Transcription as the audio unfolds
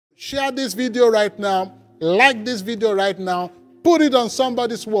Share this video right now. Like this video right now. Put it on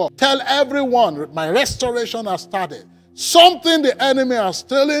somebody's wall. Tell everyone my restoration has started. Something the enemy has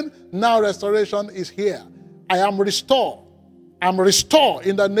stolen, now restoration is here. I am restored. I'm restored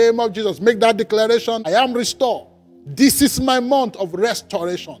in the name of Jesus. Make that declaration. I am restored. This is my month of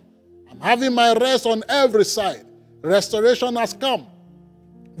restoration. I'm having my rest on every side. Restoration has come.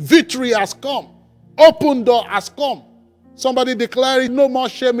 Victory has come. Open door has come. Somebody declare no more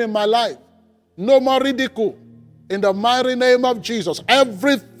shame in my life. No more ridicule. In the mighty name of Jesus.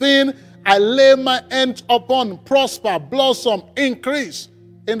 Everything I lay my hands upon, prosper, blossom, increase.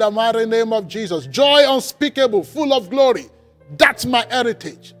 In the mighty name of Jesus. Joy unspeakable, full of glory. That's my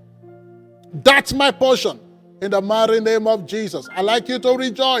heritage. That's my portion. In the mighty name of Jesus. I'd like you to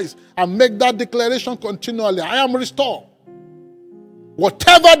rejoice and make that declaration continually. I am restored.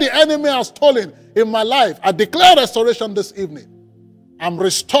 Whatever the enemy has stolen in my life, I declare restoration this evening. I'm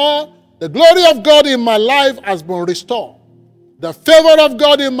restored. The glory of God in my life has been restored. The favor of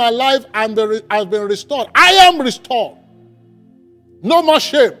God in my life has been restored. I am restored. No more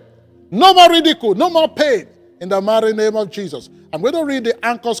shame. No more ridicule. No more pain. In the mighty name of Jesus. I'm going to read the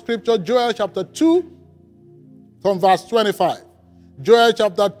anchor scripture, Joel chapter 2, from verse 25. Joel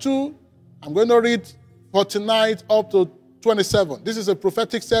chapter 2, I'm going to read 49 up to 27. This is a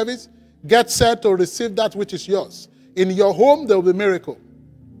prophetic service. Get set to receive that which is yours. In your home, there will be miracle.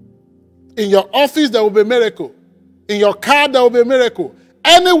 In your office, there will be miracle. In your car, there will be miracle.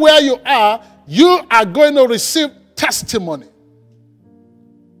 Anywhere you are going to receive testimony.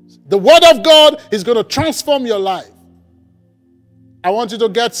 The word of God is going to transform your life. I want you to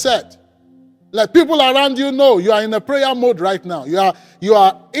get set. Let people around you know you are in a prayer mode right now. You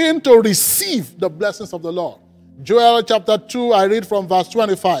are in to receive the blessings of the Lord. Joel chapter 2, I read from verse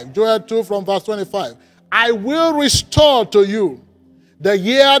 25. Joel 2 from verse 25. I will restore to you the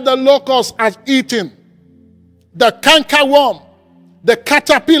year the locust has eaten, the cankerworm, the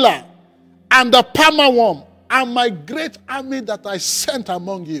caterpillar, and the palmerworm, and my great army that I sent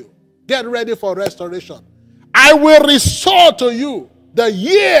among you. Get ready for restoration. I will restore to you the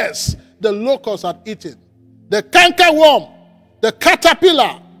years the locust had eaten, the cankerworm, the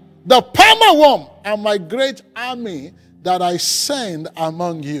caterpillar, the palmerworm, and my great army that I send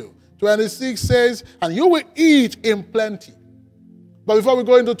among you. 26 says, and you will eat in plenty. But before we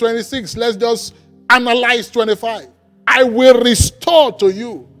go into 26, let's just analyze 25. I will restore to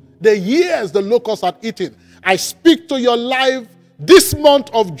you the years the locust had eaten. I speak to your life this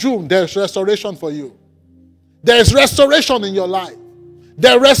month of June. There's restoration for you. There's restoration in your life.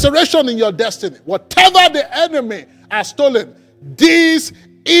 There's restoration in your destiny. Whatever the enemy has stolen, this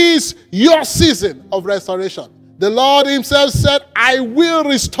is your season of restoration. The Lord himself said, I will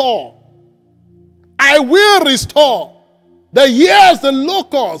restore. I will restore the years the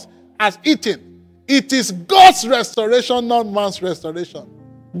locust has eaten. It is God's restoration, not man's restoration.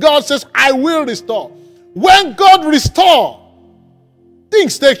 God says, I will restore. When God restores,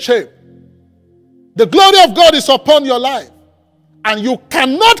 things take shape. The glory of God is upon your life. And you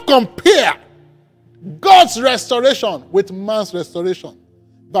cannot compare God's restoration with man's restoration.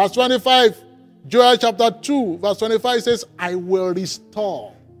 Verse 25, Joel chapter 2, verse 25 says, I will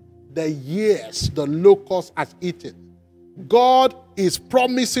restore the years the locust has eaten. God is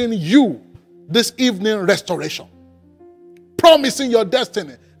promising you this evening restoration. Promising your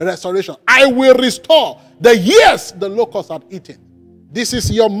destiny restoration. I will restore the years the locust had eaten. This is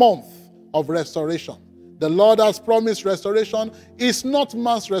your month of restoration. The Lord has promised restoration. It's not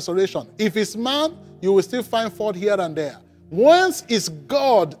man's restoration. If it's man, you will still find fault here and there. Once it's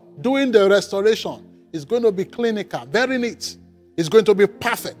God doing the restoration, it's going to be clinical, very neat. It's going to be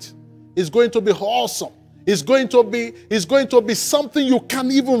perfect. It's going to be awesome. It's going to be something you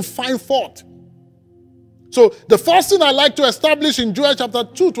can't even find fault. So the first thing I like to establish in Joel chapter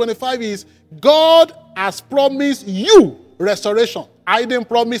 2:25 is God has promised you restoration. I didn't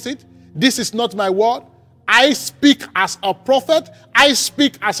promise it. This is not my word. I speak as a prophet. I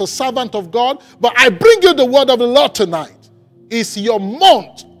speak as a servant of God. But I bring you the word of the Lord tonight. It's your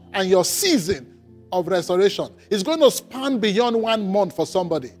month and your season of restoration. It's going to span beyond 1 month for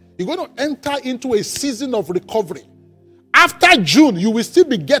somebody. You're going to enter into a season of recovery. After June, you will still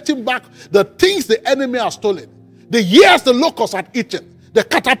be getting back the things the enemy has stolen. The years the locusts had eaten. The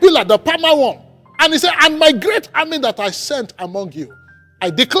caterpillar, the palmerworm. And he said, and my great army that I sent among you. I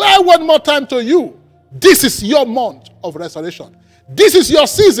declare one more time to you, this is your month of restoration. This is your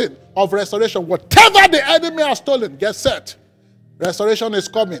season of restoration. Whatever the enemy has stolen, get set. Restoration is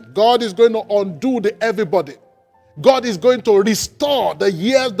coming. God is going to undo everybody. God is going to restore the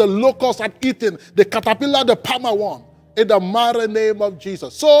years the locusts had eaten, the caterpillar, the palmerworm. in the mighty name of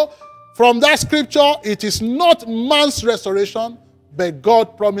Jesus. So, from that scripture, it is not man's restoration, but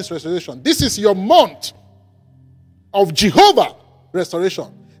God promised restoration. This is your month of Jehovah restoration.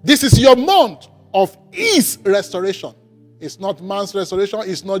 This is your month of His restoration. It's not man's restoration.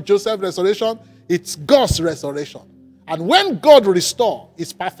 It's not Joseph's restoration. It's God's restoration. And when God restores,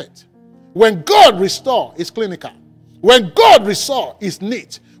 it's perfect. When God restores, it's clinical. When God restores, it's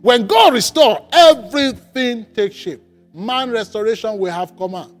neat. When God restores, everything takes shape. Man restoration will have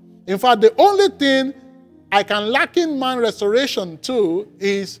command. In fact, the only thing I can liken man restoration to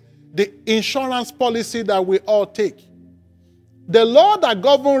is the insurance policy that we all take. The law that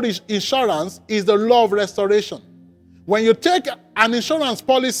governs insurance is the law of restoration. When you take an insurance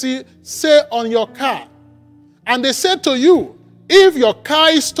policy, say on your car, and they say to you, if your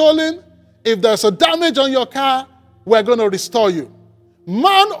car is stolen, if there's a damage on your car, we're going to restore you.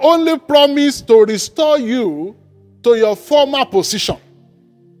 Man only promised to restore you to your former position.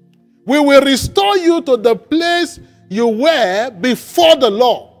 We will restore you to the place you were before the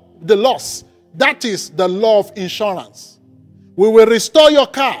loss. That is the law of insurance. We will restore your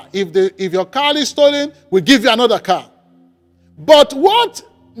car. If your car is stolen, we'll give you another car. But what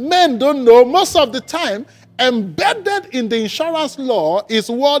men don't know, most of the time, embedded in the insurance law is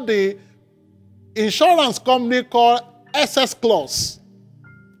what the insurance company call SS clause.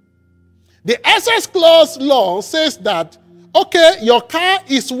 The SS clause law says that, okay, your car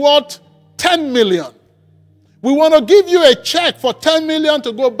is worth 10 million. We want to give you a check for 10 million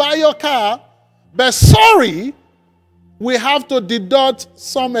to go buy your car, but sorry, we have to deduct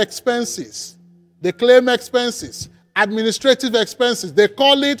some expenses. The claim expenses, administrative expenses. They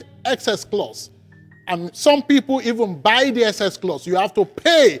call it excess clause. And some people even buy the excess clause. You have to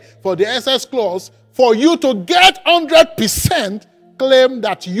pay for the excess clause for you to get 100% claim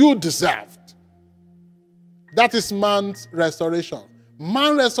that you deserved. That is man's restoration.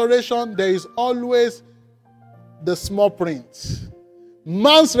 Man's restoration, there is always the small print.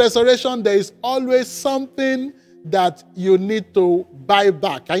 Man's restoration, there is always something that you need to buy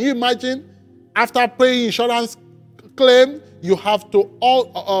back. Can you imagine? After paying insurance claim, you have to,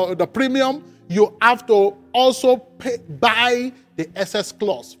 the premium, you have to also buy the excess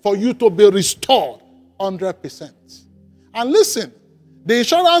clause for you to be restored 100%. And listen, the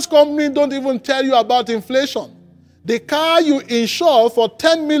insurance company don't even tell you about inflation. The car you insure for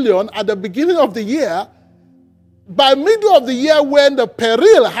 10 million at the beginning of the year, by middle of the year when the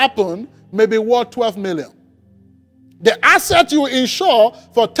peril happened, may be worth 12 million. The asset you insure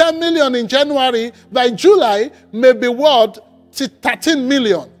for 10 million in January, by July, may be worth 13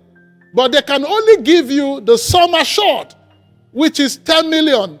 million. But they can only give you the sum assured, which is 10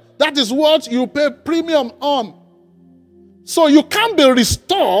 million. That is what you pay premium on. So you can't be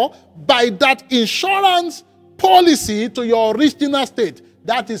restored by that insurance policy to your original state.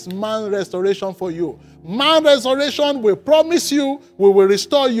 That is man restoration for you. Man restoration will promise you, we will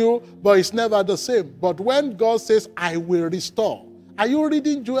restore you, but it's never the same. But when God says, I will restore. Are you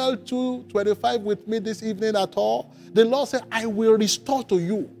reading Joel 2:25 with me this evening at all? The Lord said, I will restore to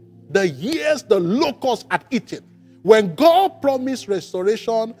you the years the locusts had eaten. When God promised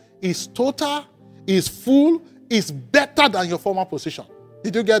restoration, is total, is full, is better than your former position.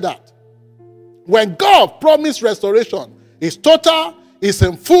 Did you get that? When God promised restoration, is total, is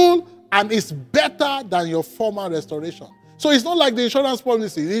in full, and is better than your former restoration. So it's not like the insurance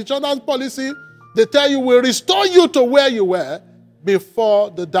policy. The insurance policy, they tell you, will restore you to where you were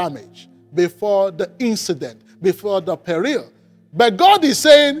before the damage, before the incident, before the peril. But God is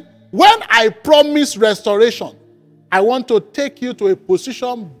saying, when I promise restoration, I want to take you to a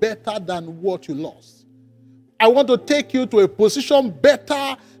position better than what you lost. I want to take you to a position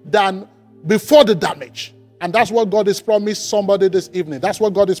better than before the damage. And that's what God has promised somebody this evening. That's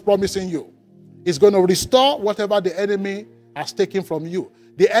what God is promising you. He's going to restore whatever the enemy has taken from you.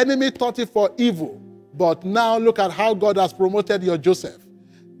 The enemy thought it for evil, but now look at how God has promoted your Joseph.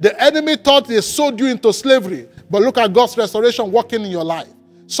 The enemy thought they sold you into slavery, but look at God's restoration working in your life.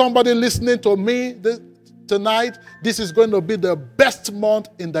 Somebody listening to me tonight, this is going to be the best month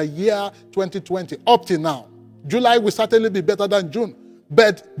in the year 2020, up till now. July will certainly be better than June.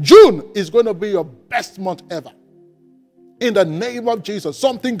 But June is going to be your best month ever. In the name of Jesus,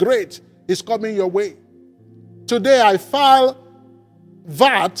 something great is coming your way. Today I filed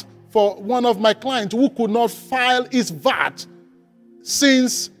VAT for one of my clients who could not file his VAT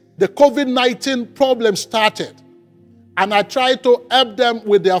since the COVID-19 problem started. And I tried to help them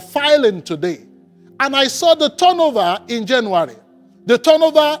with their filing today. And I saw the turnover in January, the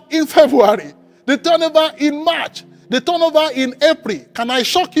turnover in February, the turnover in March, the turnover in April. Can I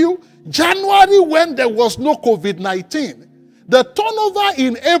shock you? January, when there was no COVID-19, the turnover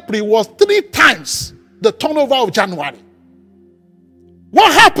in April was 3 times the turnover of January.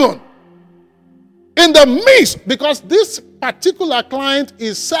 What happened? In the midst, because this particular client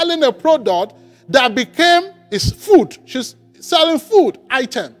is selling a product that is food. She's selling food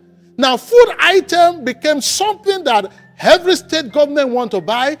item. Now, food item became something that every state government want to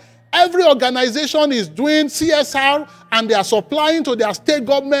buy. Every organization is doing CSR and they are supplying to their state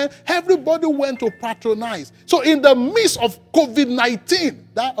government. Everybody went to patronize. So in the midst of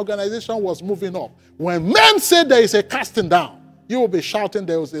COVID-19, that organization was moving up. When men say there is a casting down, you will be shouting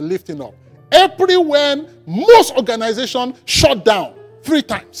there was a lifting up. April, when most organizations shut down 3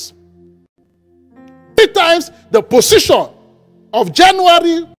 times. 3 times the position of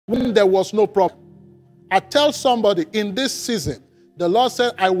January when there was no problem. I tell somebody in this season, the Lord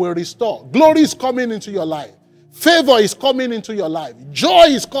said, I will restore. Glory is coming into your life. Favor is coming into your life. Joy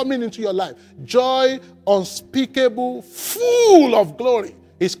is coming into your life. Joy unspeakable, full of glory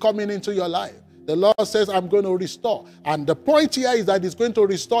is coming into your life. The Lord says, I'm going to restore. And the point here is that He's going to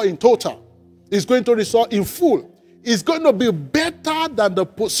restore in total. He's going to restore in full. It's going to be better than the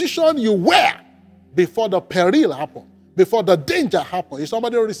position you were before the peril happened, before the danger happened. Is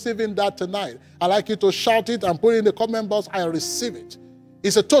somebody receiving that tonight? I'd like you to shout it and put it in the comment box, I receive it.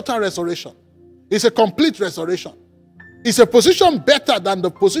 It's a total restoration. It's a complete restoration. It's a position better than the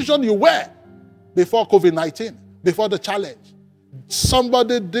position you were before COVID-19, before the challenge.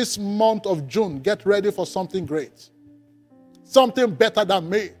 Somebody this month of June, get ready for something great. Something better than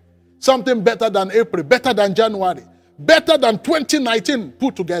May. Something better than April, better than January, better than 2019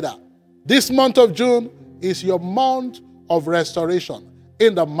 put together. This month of June is your month of restoration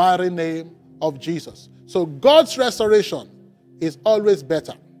in the mighty name of Jesus. So God's restoration is always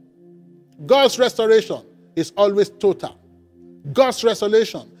better. God's restoration is always total. God's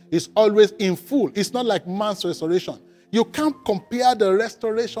restoration is always in full. It's not like man's restoration. You can't compare the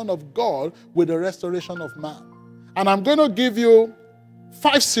restoration of God with the restoration of man. And I'm going to give you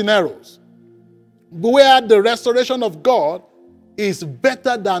 5 scenarios where the restoration of God is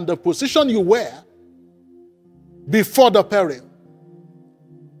better than the position you were before the peril.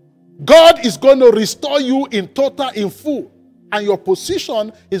 God is going to restore you in total, in full, and your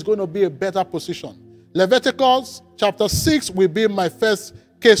position is going to be a better position. Leviticus chapter 6 will be my first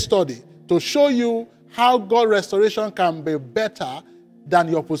case study to show you how God's restoration can be better than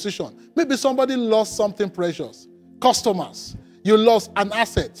your position. Maybe somebody lost something precious, customers. You lost an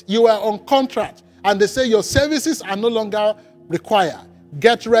asset. You were on contract, and they say your services are no longer required.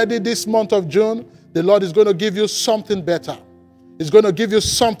 Get ready this month of June. The Lord is going to give you something better. He's going to give you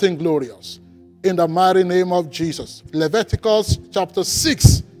something glorious in the mighty name of Jesus. Leviticus chapter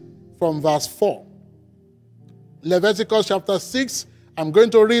 6 from verse 4. Leviticus chapter 6, I'm going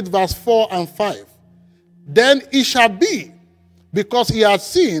to read verse 4 and 5. Then it shall be, because he has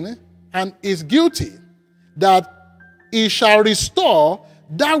sinned and is guilty, that he shall restore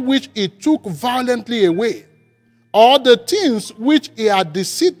that which he took violently away, or the things which he had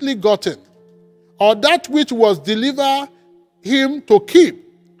deceitfully gotten, or that which was delivered him to keep,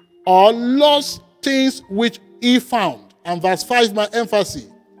 or lost things which he found. And verse 5, my emphasis.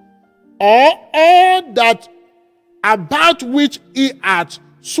 Or all that about which he had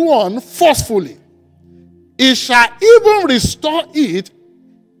sworn forcefully, he shall even restore it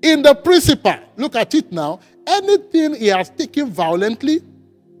in the principal. Look at it now. Anything he has taken violently,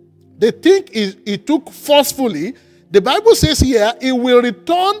 the thing he took forcefully, the Bible says here, he will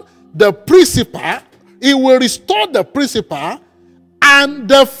return the principal, he will restore the principal, and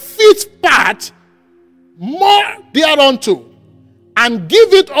the 5th part more thereunto, and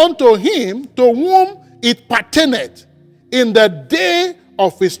give it unto him to whom it pertaineth in the day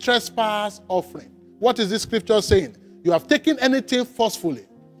of his trespass offering. What is this scripture saying? You have taken anything forcefully.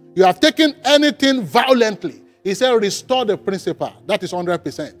 You have taken anything violently. He said, restore the principal. That is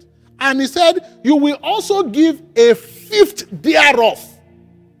 100%. And he said, you will also give a 5th thereof.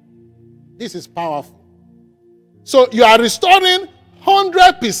 This is powerful. So you are restoring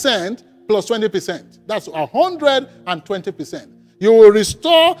 100% plus 20%. That's 120%. You will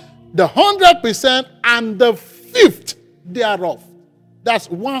restore the 100% and the 5th thereof. That's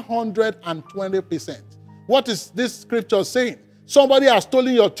 120%. What is this scripture saying? Somebody has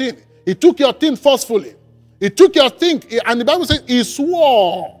stolen your thing. He took your thing forcefully. He took your thing, and the Bible says he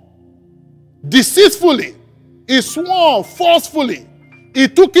swore deceitfully. He swore forcefully. He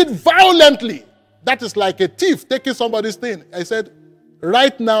took it violently. That is like a thief taking somebody's thing. I said,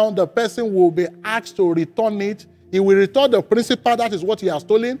 right now the person will be asked to return it. He will return the principal, that is what he has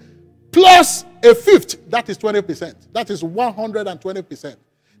stolen, plus a 5th, that is 20%. That is 120%.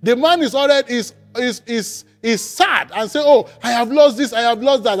 The man is already is sad and say, oh, I have lost this, I have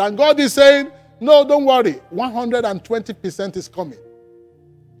lost that. And God is saying, no, don't worry. 120% is coming.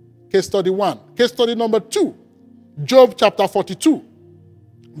 Case study 1. Case study number 2. Job chapter 42,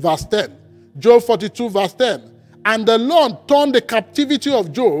 verse 10. Job 42, verse 10. And the Lord turned the captivity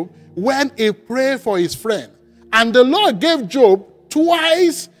of Job when he prayed for his friend. And the Lord gave Job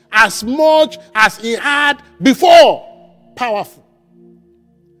twice as much as he had before. Powerful.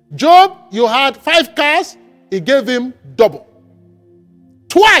 Job, you had 5 cars, he gave him double.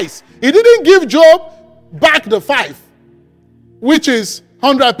 Twice. He didn't give Job back the 5, which is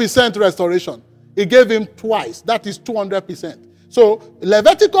 100% restoration. He gave him twice. That is 200%. So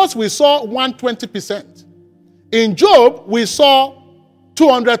Leviticus, we saw 120%. In Job, we saw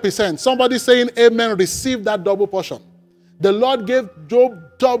 200%. Somebody saying amen, receive that double portion. The Lord gave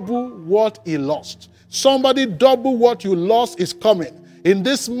Job double what he lost. Somebody, double what you lost is coming. In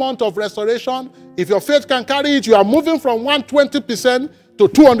this month of restoration, if your faith can carry it, you are moving from 120% to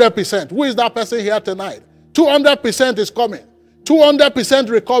 200%. Who is that person here tonight? 200% is coming. 200%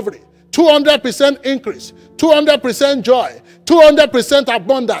 recovery. 200% increase. 200% joy. 200%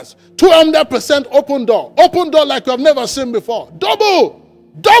 abundance. 200% open door. Open door like you have never seen before. Double.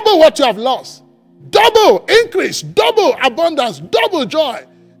 Double what you have lost. Double increase. Double abundance. Double joy.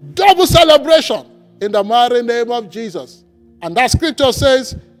 Double celebration. In the mighty name of Jesus. And that scripture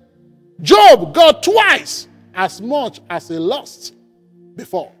says, Job got twice as much as he lost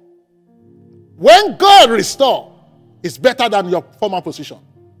before. When God restores, it's better than your former position.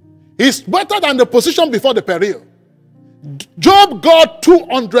 It's better than the position before the peril. Job got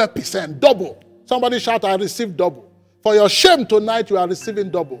 200%, double. Somebody shout, I received double. For your shame tonight, you are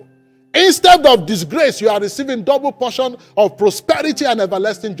receiving double. Instead of disgrace, you are receiving double portion of prosperity and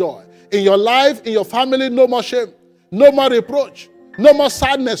everlasting joy. In your life, in your family, no more shame. No more reproach. No more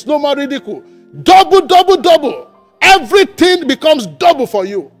sadness. No more ridicule. Double, double, double. Everything becomes double for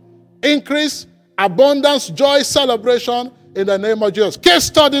you. Increase, abundance, joy, celebration in the name of Jesus. Case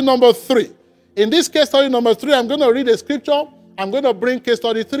study number 3. In this case study number 3, I'm going to read a scripture. I'm going to bring case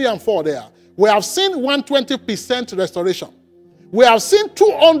study 3 and 4 there. We have seen 120% restoration. We have seen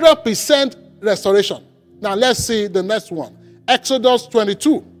 200% restoration. Now let's see the next one. Exodus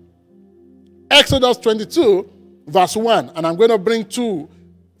 22. Exodus 22, verse 1. And I'm going to bring 2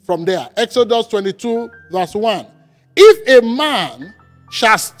 from there. Exodus 22, verse 1. If a man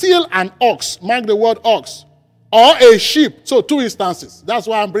shall steal an ox, mark the word ox, or a sheep. So 2 instances. That's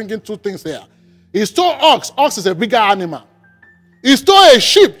why I'm bringing 2 things here. He stole ox. Ox is a bigger animal. He stole a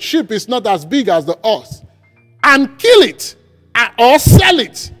sheep. Sheep is not as big as the ox. And kill it or sell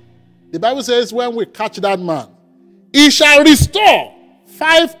it. The Bible says when we catch that man, he shall restore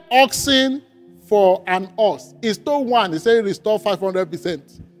 5 oxen for an ox. He stole 1. He said restore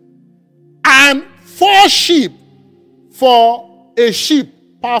 500%. And 4 sheep for a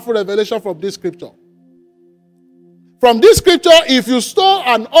sheep. Powerful revelation from this scripture. From this scripture, if you stole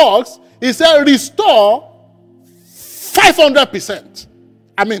an ox, he said restore 500%.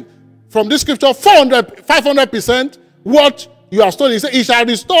 I mean, from this scripture, 500% what you have stolen. He said he shall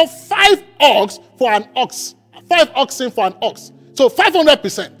restore 5 ox for an ox. 5 oxen for an ox. So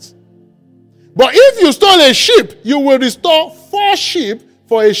 500%. But if you stole a sheep, you will restore 4 sheep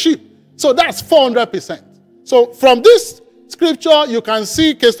for a sheep. So that's 400%. So from this scripture, you can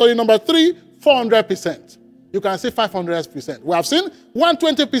see case study number 3, 400%. You can see 500%. We have seen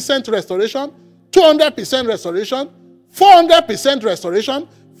 120% restoration, 200% restoration, 400% restoration,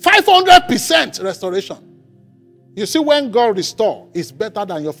 500% restoration. You see, when God restores, it's better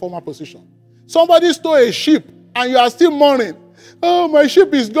than your former position. Somebody stole a sheep and you are still mourning. Oh, my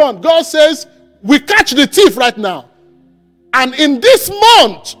sheep is gone. God says, we catch the thief right now. And in this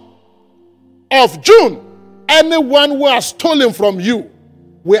month of June, anyone who has stolen from you,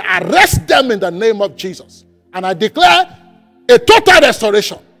 we arrest them in the name of Jesus. And I declare a total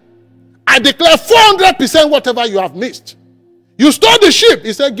restoration. I declare 400% whatever you have missed. You stole the sheep.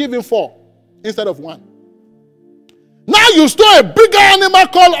 He said give him 4 instead of 1. Now you stole a bigger animal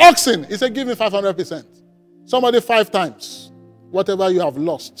called oxen. He said give him 500%. Somebody 5 times. Whatever you have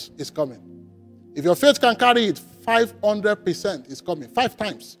lost is coming. If your faith can carry it, 500% is coming. 5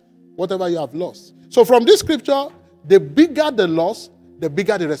 times whatever you have lost. So from this scripture, the bigger the loss, the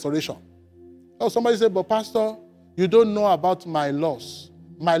bigger the restoration. Oh, somebody said, but Pastor, you don't know about my loss.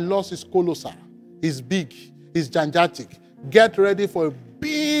 My loss is colossal. It's big. It's gigantic. Get ready for a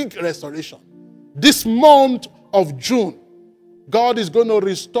big restoration. This month of June, God is going to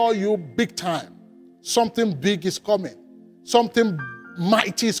restore you big time. Something big is coming. Something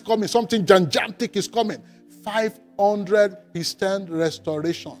mighty is coming. Something gigantic is coming. 500% 500%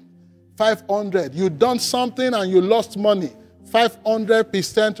 restoration. 500. You done something and you lost money.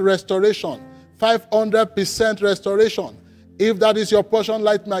 500% restoration. 500% restoration. If that is your portion,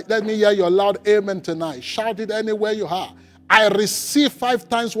 let me hear your loud amen tonight. Shout it anywhere you are. I receive 5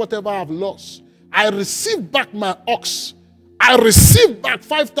 times whatever I've lost. I receive back my ox. I receive back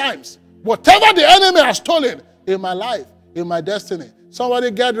 5 times whatever the enemy has stolen in my life, in my destiny. Somebody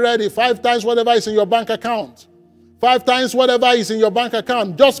get ready. 5 times whatever is in your bank account. 5 times whatever is in your bank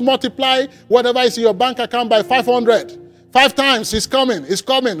account. Just multiply whatever is in your bank account by 500. 5 times is coming. It's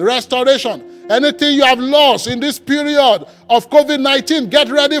coming. Restoration. Anything you have lost in this period of COVID-19, get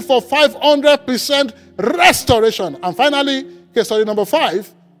ready for 500% restoration. And finally, case study number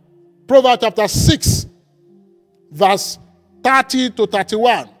 5, Proverbs chapter 6, verse 30 to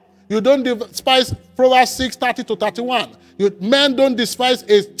 31. You don't despise Proverbs 6, 30 to 31. Men don't despise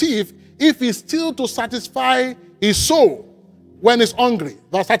a thief if he steals to satisfy his soul when he's hungry.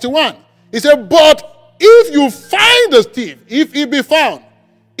 Verse 31. He said, but if you find the thief, if he be found,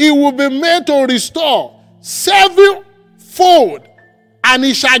 he will be made to restore 7-fold, and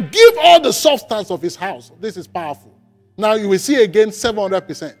he shall give all the substance of his house. This is powerful. Now you will see again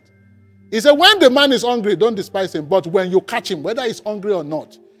 700%. He said, when the man is hungry, don't despise him. But when you catch him, whether he's hungry or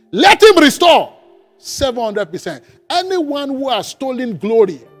not, let him restore 700%. Anyone who has stolen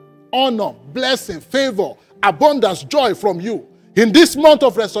glory, honor, blessing, favor, abundance, joy from you, in this month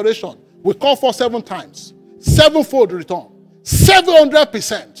of restoration, we call for 7 times. 7-fold return.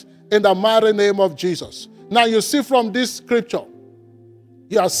 700% in the mighty name of Jesus. Now you see from this scripture,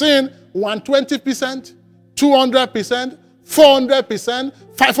 you are seeing 120%, 200%, 400%,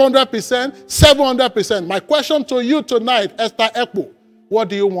 500%, 700%. My question to you tonight, Esther Ekpo, what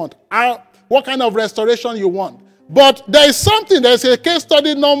do you want? What kind of restoration you want? But there is something, there is a case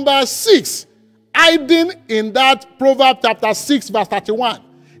study number 6, hiding in that Proverbs chapter 6, verse 31.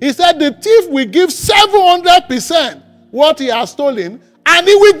 He said the thief will give 700% what he has stolen, and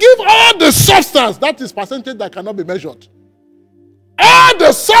he will give all the substance. That is percentage that cannot be measured. All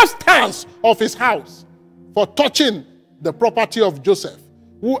the substance of his house for touching the property of Joseph.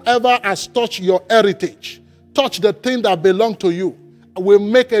 Whoever has touched your heritage, touched the thing that belongs to you, will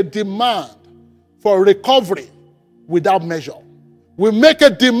make a demand for recovery without measure. We make a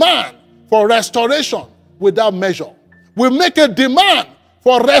demand for restoration without measure. We make a demand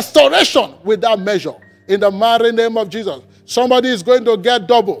for restoration without measure. In the mighty name of Jesus. Somebody is going to get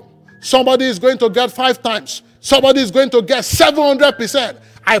double. Somebody is going to get 5 times. Somebody is going to get 700%.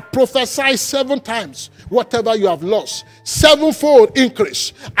 I prophesy 7 times whatever you have lost. 7-fold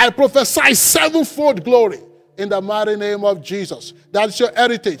increase. I prophesy 7-fold glory in the mighty name of Jesus. That's your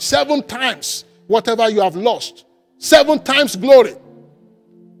heritage. 7 times whatever you have lost. 7 times glory.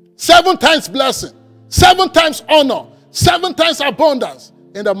 7 times blessing. 7 times honor. 7 times abundance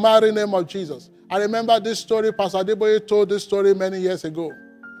in the mighty name of Jesus. I remember this story. Pastor Adeboye told this story many years ago.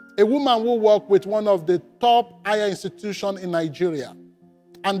 A woman who worked with one of the top higher institutions in Nigeria.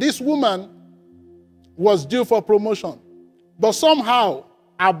 And this woman was due for promotion. But somehow,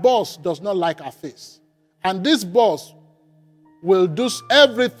 her boss does not like her face. And this boss will do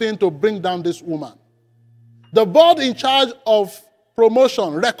everything to bring down this woman. The board in charge of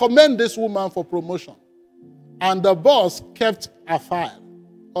promotion recommend this woman for promotion. And the boss kept a file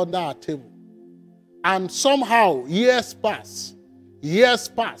under her table. And somehow, years pass. Years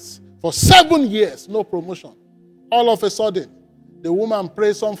pass. For 7 years, no promotion. All of a sudden, the woman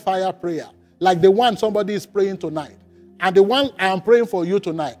prays some fire prayer, like the one somebody is praying tonight. And the one I am praying for you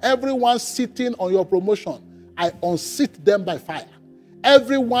tonight. Everyone sitting on your promotion, I unseat them by fire.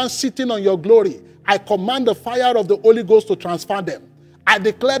 Everyone sitting on your glory, I command the fire of the Holy Ghost to transfer them. I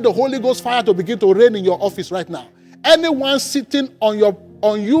declare the Holy Ghost fire to begin to reign in your office right now. Anyone sitting on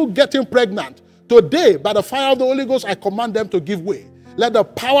you getting pregnant, today, by the fire of the Holy Ghost, I command them to give way. Let the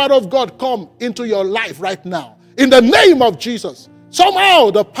power of God come into your life right now. In the name of Jesus.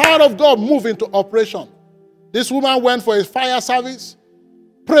 Somehow, the power of God move into operation. This woman went for a fire service.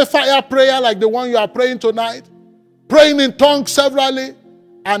 Pray fire prayer like the one you are praying tonight. Praying in tongues severally.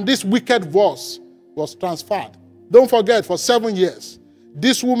 And this wicked voice was transferred. Don't forget, for 7 years,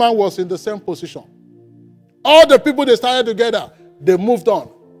 this woman was in the same position. All the people they started together, they moved on,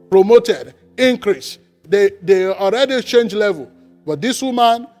 promoted, increased. They already changed level. But this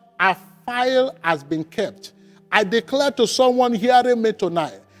woman, her file has been kept. I declare to someone hearing me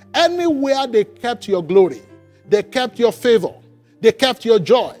tonight, anywhere they kept your glory, they kept your favor, they kept your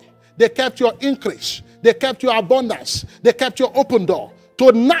joy, they kept your increase, they kept your abundance, they kept your open door.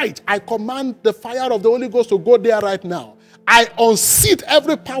 Tonight, I command the fire of the Holy Ghost to go there right now. I unseat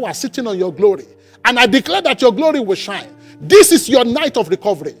every power sitting on your glory. And I declare that your glory will shine. This is your night of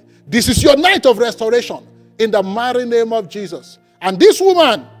recovery. This is your night of restoration in the mighty name of Jesus. And this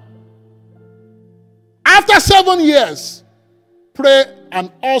woman, after 7 years, pray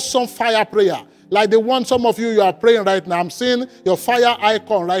an awesome fire prayer. Like the one some of you are praying right now. I'm seeing your fire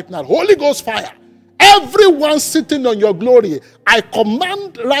icon right now. Holy Ghost fire. Everyone sitting on your glory, I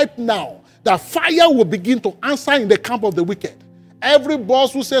command right now that fire will begin to answer in the camp of the wicked. Every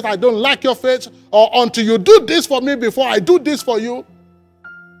boss who says, I don't like your faith, or until you do this for me before I do this for you,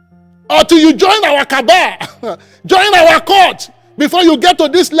 or till you join our cabal, join our court before you get to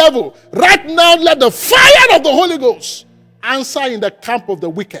this level. Right now, let the fire of the Holy Ghost answer in the camp of the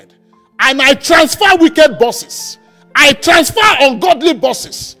wicked. And I transfer wicked bosses. I transfer ungodly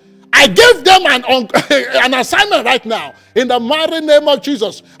bosses. I gave them an assignment right now in the mighty name of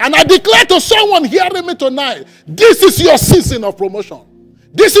Jesus. And I declare to someone hearing me tonight, this is your season of promotion.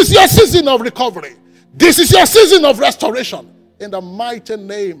 This is your season of recovery. This is your season of restoration in the mighty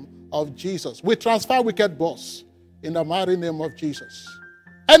name of Jesus. We transfer wicked boss in the mighty name of Jesus.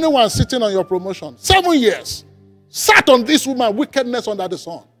 Anyone sitting on your promotion, 7 years, sat on this woman, wickedness under the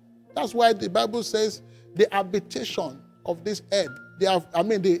sun. That's why the Bible says the habitation of this earth,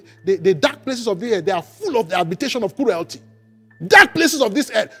 the dark places of the earth, they are full of the habitation of cruelty. Dark places of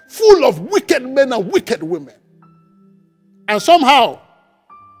this earth, full of wicked men and wicked women. And somehow,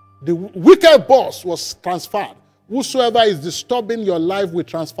 the wicked boss was transferred. Whosoever is disturbing your life will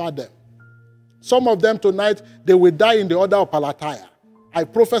transfer them. Some of them tonight, they will die in the order of Palataya. I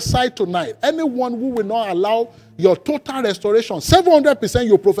prophesy tonight, anyone who will not allow your total restoration, 700%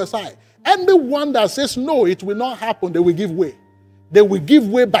 you prophesy. Anyone that says no, it will not happen, they will give way. They will give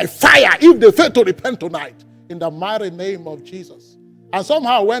way by fire if they fail to repent tonight in the mighty name of Jesus. And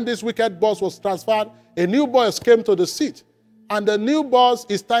somehow when this wicked boss was transferred, a new boss came to the seat. And the new boss,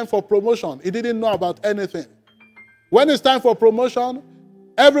 is time for promotion. He didn't know about anything. When it's time for promotion,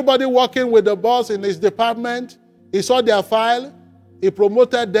 everybody working with the boss in his department, he saw their file, he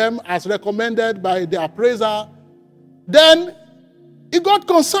promoted them as recommended by the appraiser. Then he got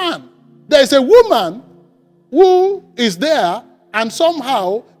concerned. There is a woman who is there and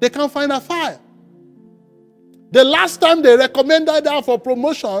somehow they can't find her file. The last time they recommended her for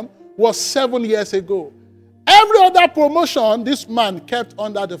promotion was 7 years ago. Every other promotion, this man kept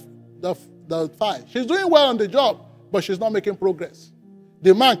under the file. She's doing well on the job, but she's not making progress.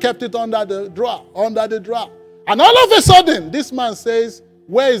 The man kept it under the drawer, And all of a sudden, this man says,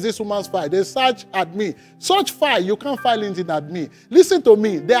 where is this woman's file? They search at me. Such file, you can't file anything at me. Listen to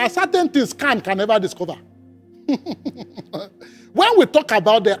me. There are certain things scan can never discover. When we talk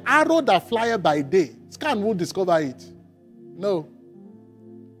about the arrow that flies by day, scan won't discover it. No.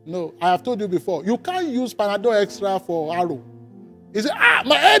 No, I have told you before. You can't use Panadol Extra for arrow. You say,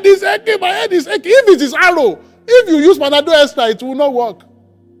 my head is aching, my head is aching. If it is arrow, if you use Panadol Extra, it will not work.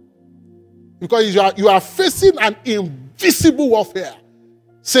 Because you are facing an invisible warfare.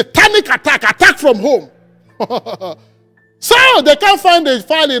 Satanic attack from home. So they can't find a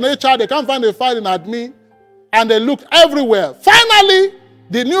file in HR, they can't find a file in admin, and they look everywhere. Finally,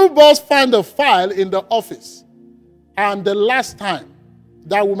 the new boss found a file in the office. And the last time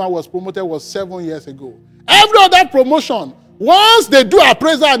that woman was promoted was 7 years ago. Every other promotion, once they do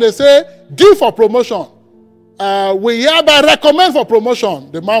appraisal and they say, due for promotion, we hereby recommend for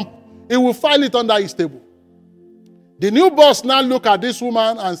promotion, the man, he will file it under his table. The new boss now looked at this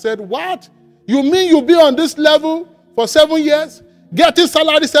woman and said, what? You mean you'll be on this level for 7 years? Getting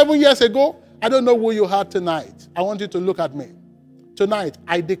salary 7 years ago? I don't know who you are tonight. I want you to look at me. Tonight,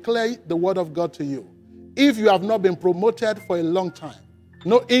 I declare the word of God to you. If you have not been promoted for a long time,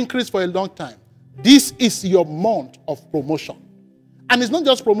 no increase for a long time, this is your month of promotion. And it's not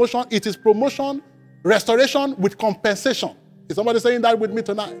just promotion, it is promotion, restoration with compensation. Is somebody saying that with me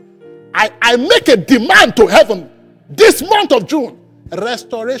tonight? I make a demand to heaven this month of June,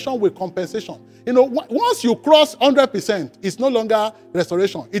 restoration with compensation. You know, once you cross 100%, it's no longer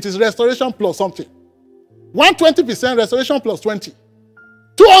restoration. It is restoration plus something. 120% restoration plus 20.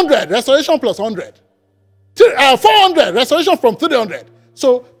 200 restoration plus 100. 400 restoration from 300.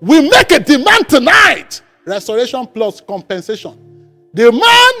 So we make a demand tonight, restoration plus compensation. The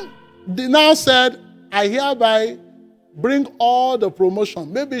man now said, I hereby bring all the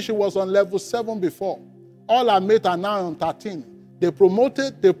promotion. Maybe she was on level 7 before. All her mates are now on 13. They promote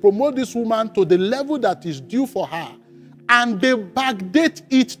this woman to the level that is due for her. And they backdate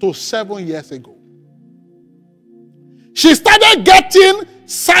it to 7 years ago. She started getting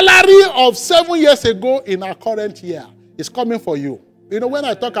salary of 7 years ago in her current year. It's coming for you. You know, when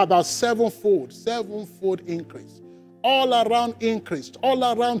I talk about sevenfold increase, all around increase, all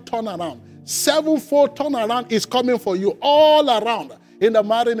around turnaround, Sevenfold turnaround is coming for you all around. In the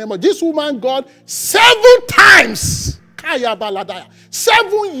mighty name of this woman, God, 7 times,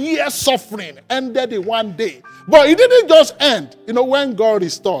 7 years suffering ended in one day. But it didn't just end, when God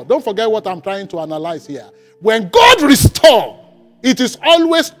restored. Don't forget what I'm trying to analyze here. When God restores, it is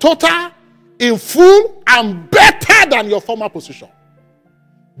always total, in full, and better than your former position.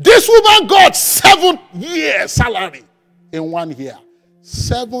 This woman got 7 years salary in 1 year.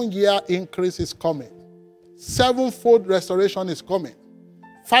 7-year increase is coming. 7-fold restoration is coming.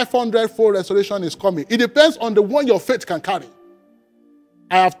 500-fold restoration is coming. It depends on the one your faith can carry.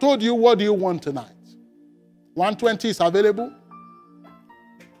 I have told you, what do you want tonight? 120 is available.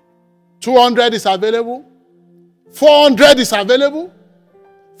 200 is available. 400 is available.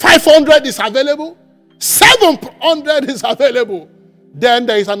 500 is available. 700 is available. Then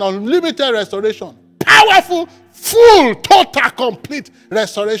there is an unlimited restoration. Powerful, full, total, complete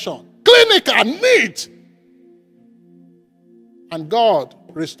restoration. Clinical, neat. And God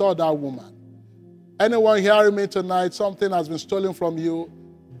restored that woman. Anyone hearing me tonight, something has been stolen from you,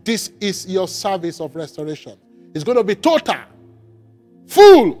 this is your service of restoration. It's going to be total,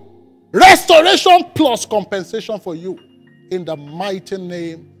 full, restoration plus compensation for you in the mighty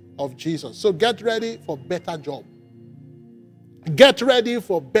name of Jesus. So get ready for better job. Get ready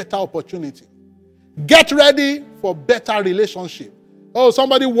for better opportunity. Get ready for better relationship. Oh,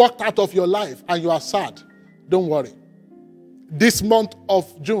 somebody walked out of your life and you are sad. Don't worry. This month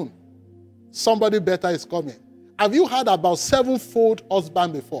of June, somebody better is coming. Have you heard about 7-fold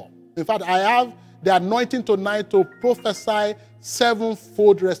husband before? In fact, I have the anointing tonight to prophesy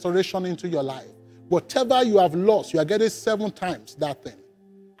 7-fold restoration into your life. Whatever you have lost, you are getting 7 times that thing.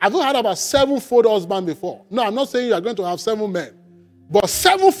 Have you heard about 7-fold husband before? No, I'm not saying you are going to have 7 men. But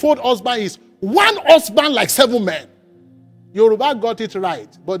 7-fold husband is 1 husband like 7 men. Yoruba got it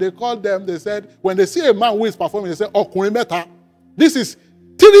right. But they called them, they said, when they see a man who is performing, they say, Okunrin meta. This is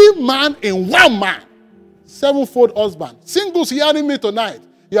 3 men in 1 man. 7-fold husband. Singles hearing me tonight,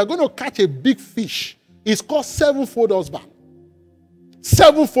 you are going to catch a big fish. It's called 7-fold husband.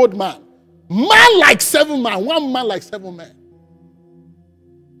 7-fold man. Man like 7 men. 1 man like 7 men.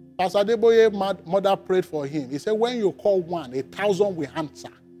 Pastor Adeboye's mother prayed for him. He said, when you call 1, 1,000 will answer.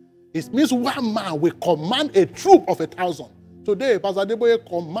 It means 1 man will command a troop of 1,000. Today, Pastor Adeboye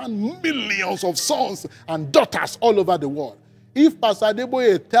commands millions of sons and daughters all over the world. If Pastor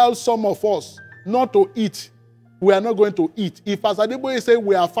Adeboye tells some of us not to eat, we are not going to eat. If Pastor Adeboye says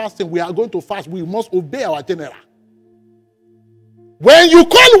we are fasting, we are going to fast. We must obey our general. When you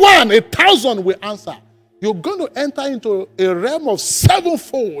call 1, 1,000 will answer. You're going to enter into a realm of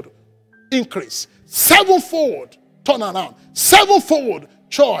 7-fold increase, 7-fold turnaround, 7-fold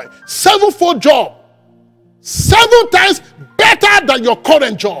joy, 7-fold job, 7 times better than your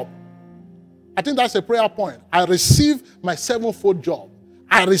current job. I think that's a prayer point. I receive my 7-fold job.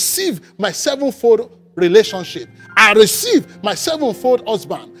 I receive my 7-fold relationship. I receive my 7-fold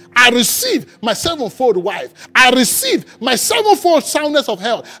husband. I receive my 7-fold wife. I receive my 7-fold soundness of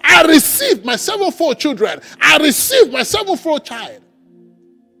health. I receive my 7-fold children. I receive my 7-fold child.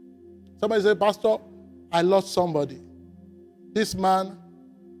 Somebody say, Pastor, I lost somebody. This man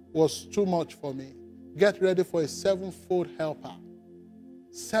was too much for me. Get ready for a 7-fold helper.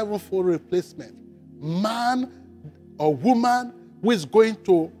 7-fold replacement. Man or woman who is going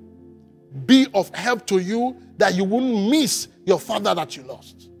to be of help to you that you wouldn't miss your father that you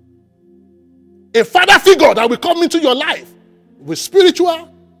lost. A father figure that will come into your life with spiritual,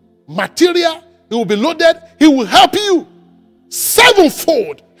 material, he will be loaded, he will help you.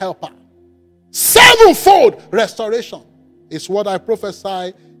 7-fold helper. 7-fold restoration is what I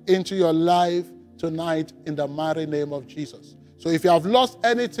prophesy into your life tonight in the mighty name of Jesus. So if you have lost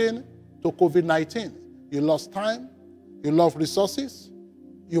anything to COVID-19, you lost time, you lost resources,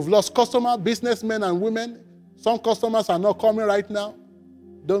 you've lost customers, businessmen and women. Some customers are not coming right now.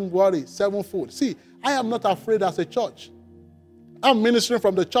 Don't worry, 7-fold. See, I am not afraid as a church. I'm ministering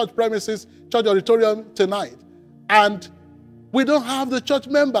from the church premises, church auditorium tonight. And we don't have the church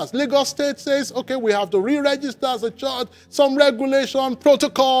members. Lagos State says, okay, we have to re-register as a church, some regulation,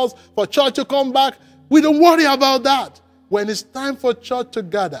 protocols for church to come back. We don't worry about that. When it's time for church to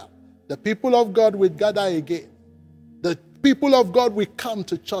gather, the people of God will gather again. The people of God will come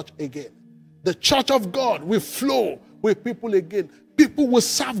to church again. The church of God will flow with people again. People will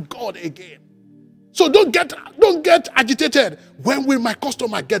serve God again. So don't get agitated. When will my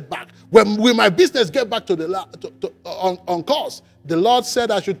customer get back? When will my business get back to on course? The Lord said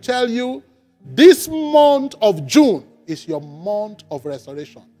I should tell you, this month of June is your month of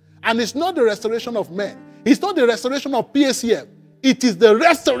restoration. And it's not the restoration of men. It's not the restoration of PACM. It is the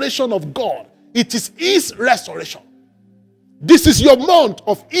restoration of God. It is His restoration. This is your month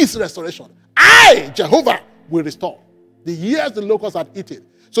of His restoration. I, Jehovah, will restore the years the locusts had eaten.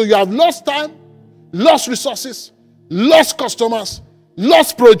 So you have lost time, lost resources, lost customers,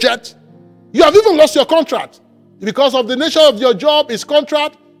 lost projects. You have even lost your contract. Because of the nature of your job is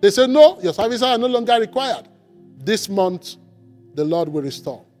contract, they say, no, your services are no longer required. This month, the Lord will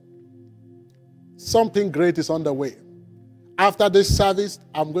restore. Something great is on the way. After this service,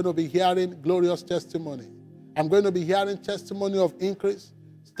 I'm going to be hearing glorious testimony. I'm going to be hearing testimony of increase,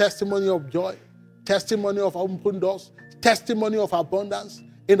 testimony of joy, testimony of open doors, testimony of abundance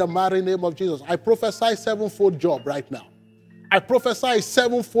in the mighty name of Jesus. I prophesy sevenfold job right now. I prophesy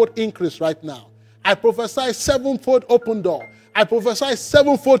sevenfold increase right now. I prophesy sevenfold open door. I prophesy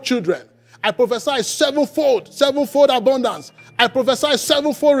sevenfold children. I prophesy sevenfold abundance. I prophesy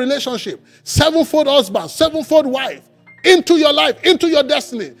sevenfold relationship, sevenfold husband, sevenfold wife into your life, into your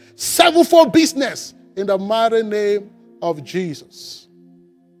destiny, sevenfold business in the mighty name of Jesus.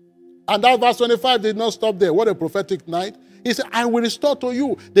 And that verse 25 did not stop there. What a prophetic night. He said, I will restore to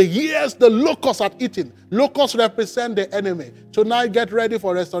you the years the locusts had eaten. Locusts represent the enemy. Tonight, get ready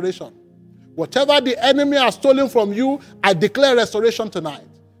for restoration. Whatever the enemy has stolen from you, I declare restoration tonight.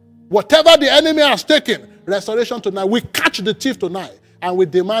 Whatever the enemy has taken, restoration tonight. We catch the thief tonight and we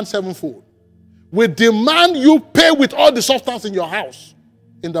demand sevenfold. We demand you pay with all the substance in your house.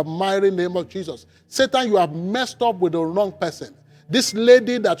 In the mighty name of Jesus. Satan, you have messed up with the wrong person. This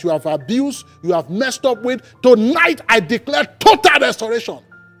lady that you have abused, you have messed up with, tonight I declare total restoration.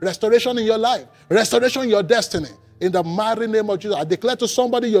 Restoration in your life. Restoration in your destiny. In the mighty name of Jesus. I declare to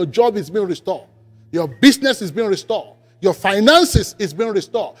somebody your job is being restored. Your business is being restored. Your finances is being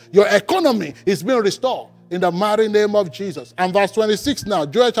restored. Your economy is being restored. In the mighty name of Jesus. And verse 26 now.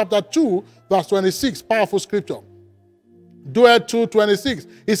 Joel chapter 2, verse 26. Powerful scripture. Joel 2:26.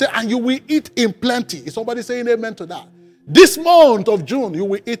 He said, and you will eat in plenty. Is somebody saying amen to that? This month of June, you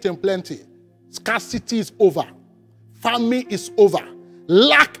will eat in plenty. Scarcity is over. Famine is over.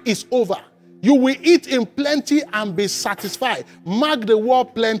 Lack is over. You will eat in plenty and be satisfied. Mark the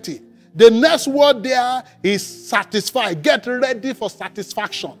word plenty. The next word there is satisfied. Get ready for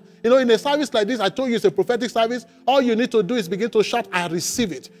satisfaction. You know, in a service like this, I told you it's a prophetic service. All you need to do is begin to shout, I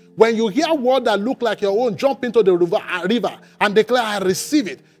receive it. When you hear words that look like your own, jump into the river and declare, I receive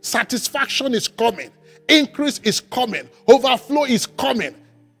it. Satisfaction is coming. Increase is coming. Overflow is coming.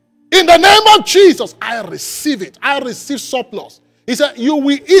 In the name of Jesus, I receive it. I receive surplus. He said, you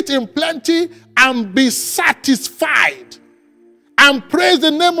will eat in plenty and be satisfied. And praise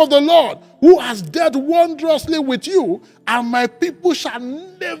the name of the Lord, who has dealt wondrously with you, and my people shall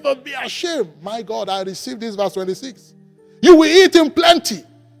never be ashamed. My God, I received this verse 26. You will eat in plenty.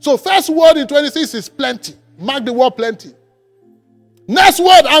 So first word in 26 is plenty. Mark the word plenty. Next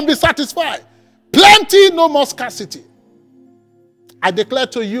word, and be satisfied. Plenty, no more scarcity. I declare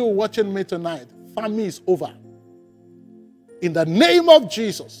to you watching me tonight, famine is over. In the name of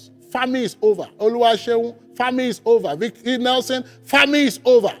Jesus, famine is over. Oluwaseun, famine is over. Vicky Nelson, famine is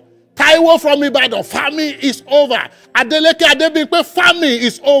over. Taiwo from Ibadan, famine is over. Adeleke Adebimpe, famine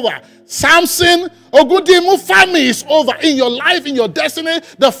is over. Samson Ogudimu, famine is over. In your life, in your destiny,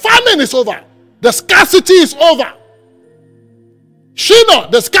 the famine is over. The scarcity is over.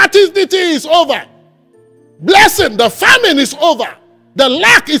 Shino, the scarcity is over. Blessing, the famine is over. The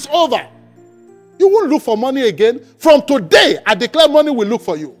lack is over. You won't look for money again. From today, I declare money will look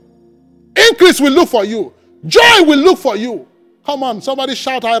for you. Increase will look for you. Joy will look for you. Come on, somebody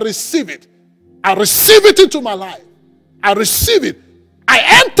shout, I receive it. I receive it into my life. I receive it. I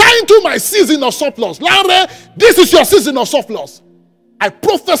enter into my season of surplus. Larry, this is your season of surplus. I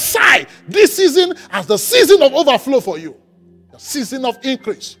prophesy this season as the season of overflow for you. Your season of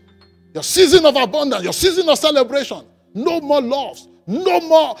increase. Your season of abundance. Your season of celebration. No more loss. No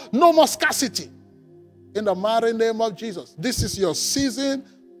more scarcity. In the mighty name of Jesus. This is your season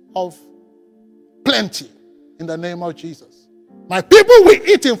of plenty. In the name of Jesus. My people will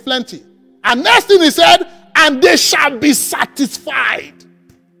eat in plenty. And next thing he said, and they shall be satisfied.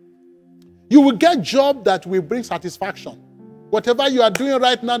 You will get job that will bring satisfaction. Whatever you are doing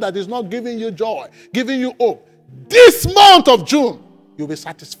right now that is not giving you joy, giving you hope, this month of June, you'll be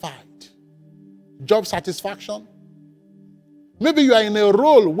satisfied. Job satisfaction. Maybe you are in a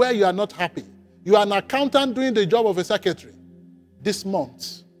role where you are not happy. You are an accountant doing the job of a secretary. This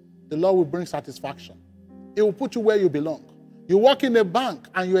month, the Lord will bring satisfaction. It will put you where you belong. You work in a bank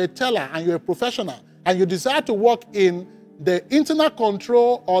and you're a teller and you're a professional and you desire to work in the internal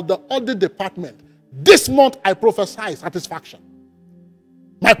control or the audit department. This month, I prophesy satisfaction.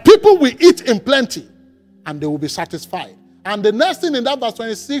 My people will eat in plenty and they will be satisfied. And the next thing in that verse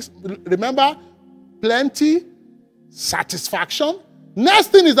 26, remember, plenty, satisfaction. Next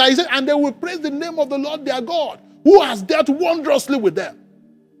thing is that he said, and they will praise the name of the Lord their God, who has dealt wondrously with them.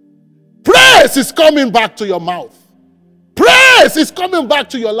 Praise is coming back to your mouth. Praise is coming back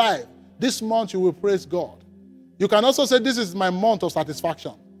to your life. This month you will praise God. You can also say, this is my month of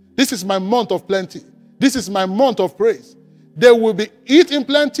satisfaction. This is my month of plenty. This is my month of praise. They will be eating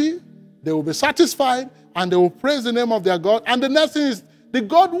plenty, they will be satisfied, and they will praise the name of their God. And the next thing is, the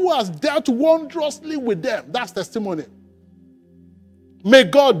God who has dealt wondrously with them. That's testimony. May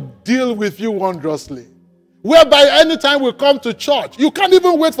God deal with you wondrously. Whereby anytime we come to church, you can't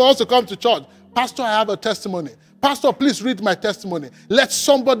even wait for us to come to church. Pastor, I have a testimony. Pastor, please read my testimony. Let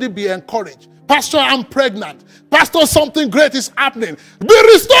somebody be encouraged. Pastor, I'm pregnant. Pastor, something great is happening. Be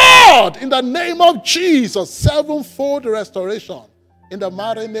restored in the name of Jesus. Sevenfold restoration in the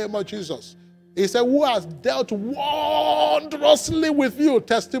mighty name of Jesus. He said, who has dealt wondrously with you?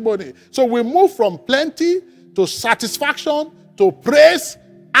 Testimony. So we move from plenty to satisfaction to praise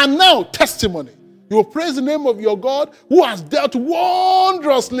and now testimony. You will praise the name of your God who has dealt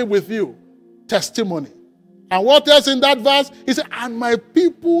wondrously with you. Testimony. And what else in that verse? He said, and my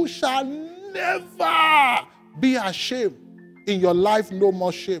people shall never be ashamed. In your life, no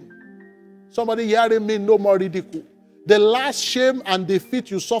more shame. Somebody hearing me, no more ridicule. The last shame and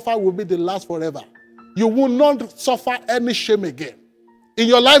defeat you suffer will be the last forever. You will not suffer any shame again. In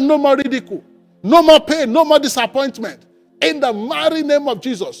your life, no more ridicule. No more pain, no more disappointment. In the mighty name of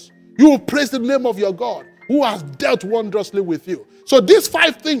Jesus, you will praise the name of your God who has dealt wondrously with you. So these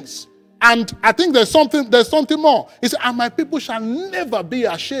 5 things, and I think there's something more. He said, and my people shall never be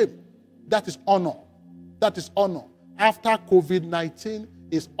ashamed. That is honor. That is honor. After COVID-19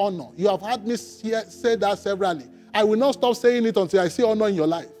 is honor. You have heard me say that severally. I will not stop saying it until I see honor in your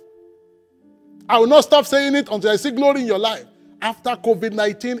life. I will not stop saying it until I see glory in your life. After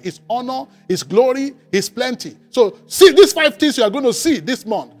COVID-19 is honor, is glory, is plenty. So see these 5 things you are going to see this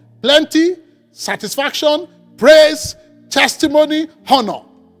month. Plenty, satisfaction, praise, testimony, honor.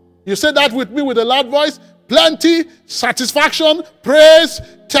 You say that with me with a loud voice. Plenty, satisfaction, praise,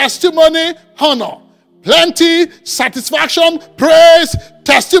 testimony, honor. Plenty, satisfaction, praise,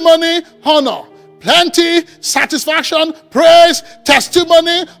 testimony, honor. Plenty, satisfaction, praise,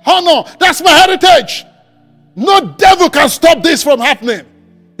 testimony, honor. That's my heritage. No devil can stop this from happening.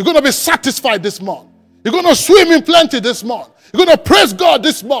 You're going to be satisfied this month. You're going to swim in plenty this month. You're going to praise God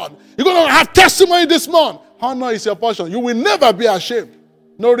this month. You're going to have testimony this month. Honor is your portion. You will never be ashamed.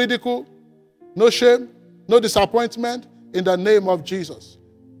 No ridicule, no shame, no disappointment in the name of Jesus.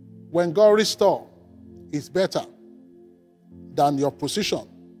 When God restores, it's better than your position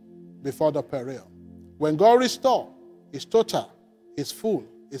before the peril. When God restores, it's total, it's full,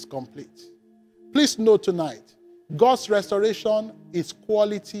 it's complete. Please know tonight, God's restoration is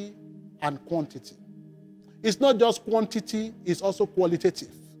quality and quantity. It's not just quantity, it's also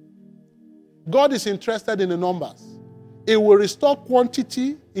qualitative. God is interested in the numbers. He will restore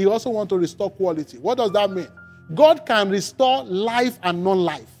quantity, he also wants to restore quality. What does that mean? God can restore life and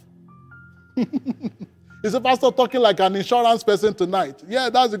non-life. Is the pastor talking like an insurance person tonight?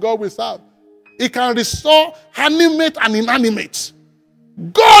 Yeah, that's the God we serve. He can restore animate and inanimate.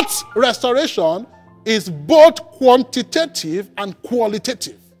 God's restoration is both quantitative and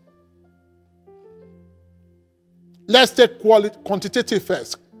qualitative. Let's take quantitative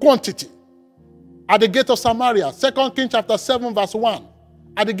first. Quantity. At the gate of Samaria, 2 Kings chapter 7 verse 1.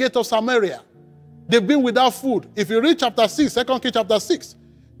 At the gate of Samaria, they've been without food. If you read chapter 6, 2 Kings chapter 6,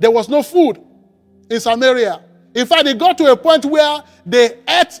 there was no food in Samaria. In fact, they got to a point where they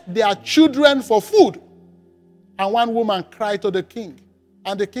ate their children for food. And one woman cried to the king.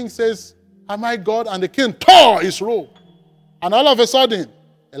 And the king says, am I God? And the king tore his robe. And all of a sudden,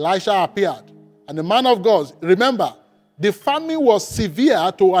 Elisha appeared. And the man of God, remember, the famine was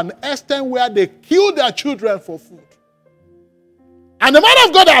severe to an extent where they killed their children for food. And the man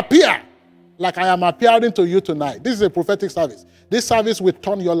of God appeared, like I am appearing to you tonight. This is a prophetic service. This service will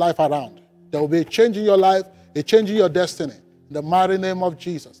turn your life around. There will be a change in your life, a change in your destiny. In the mighty name of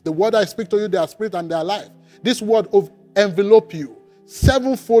Jesus. The word I speak to you, their spirit and their life. This word will envelope you.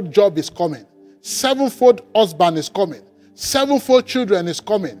 Sevenfold job is coming. Sevenfold husband is coming. Sevenfold children is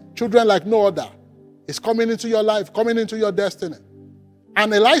coming. Children like no other. It's coming into your life, coming into your destiny.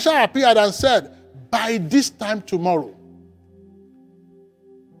 And Elisha appeared and said, by this time tomorrow,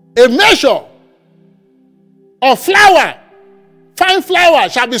 a measure of flour, fine flour,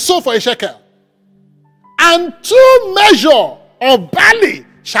 shall be sold for a shekel. And 2 measures of barley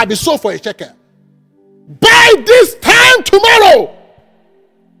shall be sold for a shekel. By this time tomorrow.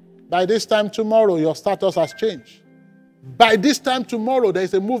 By this time tomorrow, your status has changed. By this time tomorrow, there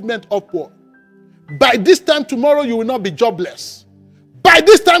is a movement upward. By this time tomorrow, you will not be jobless. By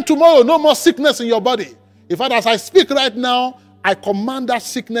this time tomorrow, no more sickness in your body. In fact, as I speak right now, I command that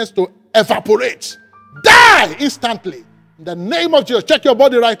sickness to evaporate. Die instantly. In the name of Jesus. Check your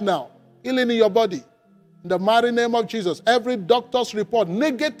body right now. Healing in your body. In the mighty name of Jesus. Every doctor's report,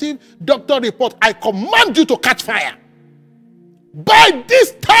 negative doctor report, I command you to catch fire. By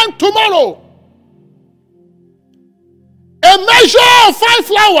this time tomorrow, a measure of fine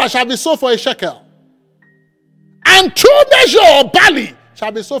flour shall be sold for a shekel, and 2 measures of barley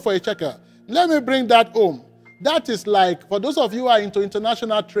shall be sold for a shekel. Let me bring that home. That is like, for those of you who are into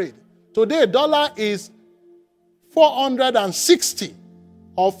international trade, today dollar is 460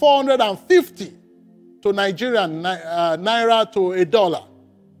 or 450 to Nigerian naira to a dollar.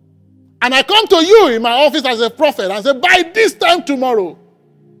 And I come to you in my office as a prophet and say, by this time tomorrow,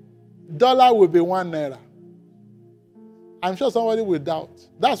 dollar will be 1 naira. I'm sure somebody will doubt.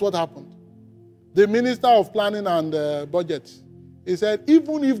 That's what happened. The Minister of Planning and Budget, he said,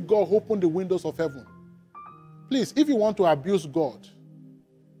 even if God opened the windows of heaven, please, if you want to abuse God,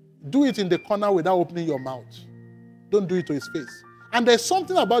 do it in the corner without opening your mouth. Don't do it to his face. And there's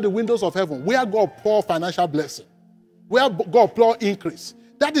something about the windows of heaven where God pour financial blessing, where God pour increase.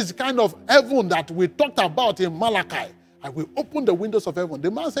 That is the kind of heaven that we talked about in Malachi. I will open the windows of heaven. The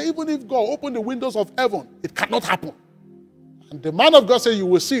man said, even if God opened the windows of heaven, it cannot happen. And the man of God said, you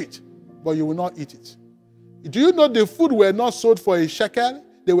will see it, but you will not eat it. Do you know the food were not sold for a shekel?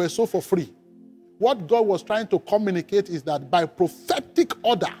 They were sold for free. What God was trying to communicate is that by prophetic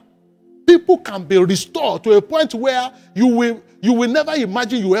order, people can be restored to a point where you will never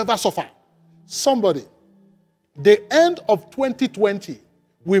imagine you ever suffer. Somebody, the end of 2020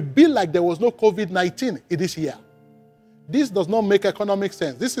 will be like there was no COVID-19 in this year. This does not make economic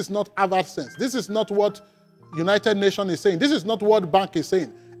sense. This is not Harvard sense. This is not what United Nations is saying. This is not what Bank is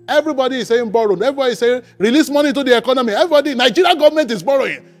saying. Everybody is saying borrow. Everybody is saying release money to the economy. Everybody, Nigerian government is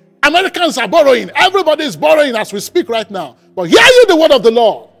borrowing. Americans are borrowing. Everybody is borrowing as we speak right now. But hear you the word of the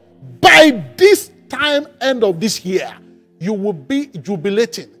Lord. By this time, end of this year, you will be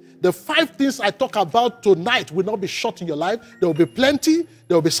jubilating. The 5 things I talk about tonight will not be short in your life. There will be plenty.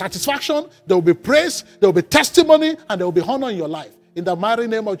 There will be satisfaction. There will be praise. There will be testimony. And there will be honor in your life. In the mighty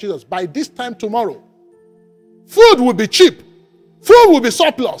name of Jesus. By this time tomorrow, food will be cheap. Food will be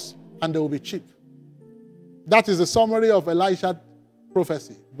surplus. And they will be cheap. That is the summary of Elisha's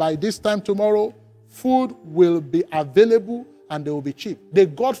prophecy. By this time tomorrow, food will be available and they will be cheap. They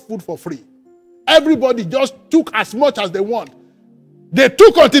got food for free. Everybody just took as much as they want. They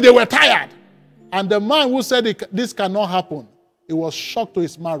took until they were tired. And the man who said this cannot happen, he was shocked to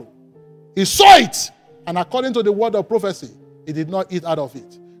his marrow. He saw it. And according to the word of prophecy, he did not eat out of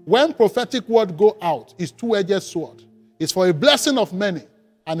it. When prophetic word go out, it's two-edged sword. It's for a blessing of many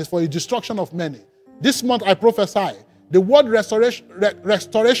and it's for a destruction of many. This month I prophesy, the word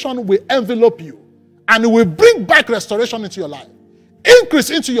restoration will envelope you and it will bring back restoration into your life, increase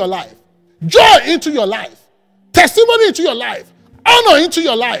into your life, joy into your life, testimony into your life, honor into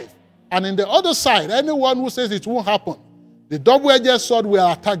your life. And in the other side, anyone who says it won't happen, the double-edged sword will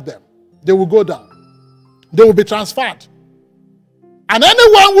attack them. They will go down. They will be transferred. And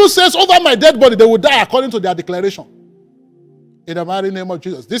anyone who says over my dead body, they will die according to their declaration. In the mighty name of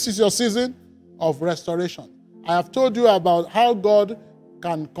Jesus. This is your season of restoration. I have told you about how God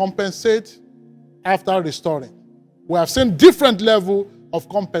can compensate after restoring. We have seen different level of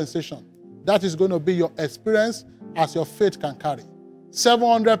compensation. That is going to be your experience as your faith can carry.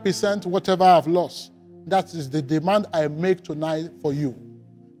 700% whatever I've lost. That is the demand I make tonight for you.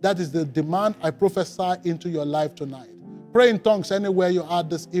 That is the demand I prophesy into your life tonight. Pray in tongues anywhere you are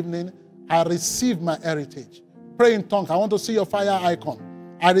this evening. I receive my heritage. Pray in tongues. I want to see your fire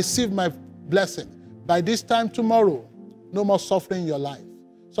icon. I receive my blessing. By this time tomorrow, no more suffering in your life.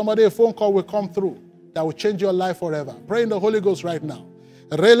 Somebody, a phone call will come through that will change your life forever. Pray in the Holy Ghost right now.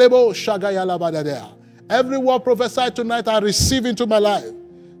 Every word prophesied tonight, I receive into my life.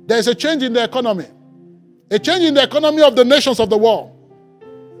 There is a change in the economy. A change in the economy of the nations of the world.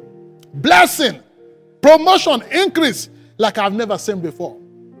 Blessing, promotion, increase like I've never seen before.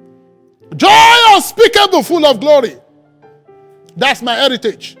 Joy unspeakable, full of glory. That's my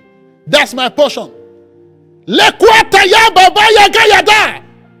heritage. That's my portion. Lekwata ya baba ya gayada.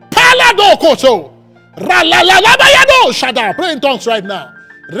 Palado koto. Ralalabayado shada. Pray in tongues right now.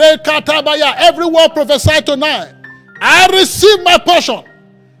 Rekatabaya. Every word prophesied tonight. I receive my portion.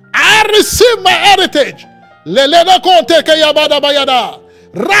 I receive my heritage. Lelena konte kayabada bayada.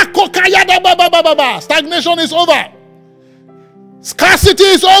 Rakokayada baba baba. Stagnation is over. Scarcity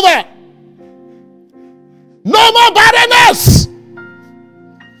is over. No more barrenness.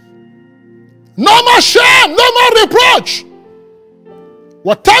 No more shame. No more reproach.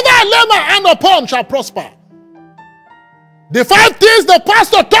 Whatever I lay my hand upon shall prosper. The 5 things the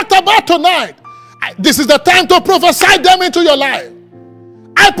pastor talked about tonight, this is the time to prophesy them into your life.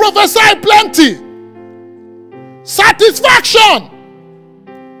 I prophesy plenty, satisfaction,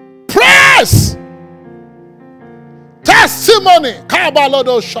 praise, testimony.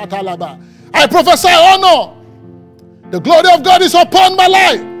 I prophesy honor. The glory of God is upon my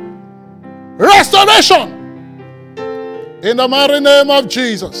life. Restoration. In the mighty name of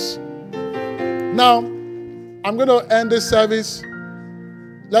Jesus. Now, I'm going to end this service.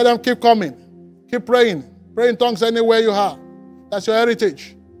 Let them keep coming. Keep praying. Pray in tongues anywhere you are. That's your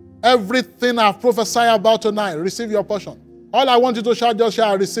heritage. Everything I've prophesied about tonight, receive your portion. All I want you to shout, just shout,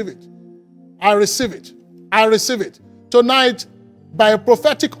 I receive it. I receive it. I receive it. Tonight, by a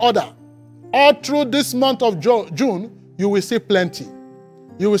prophetic order, all through this month of June, you will see plenty.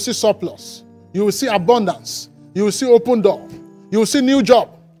 You will see surplus. You will see abundance. You will see open door. You will see new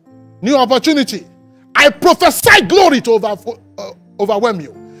job, new opportunity. I prophesy glory to overwhelm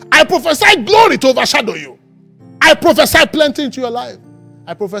you. I prophesy glory to overshadow you. I prophesy plenty into your life.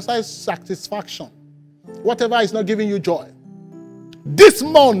 I prophesy satisfaction. Whatever is not giving you joy. This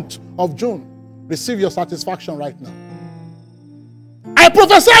month of June, receive your satisfaction right now. I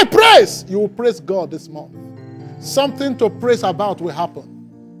prophesy praise. You will praise God this month. Something to praise about will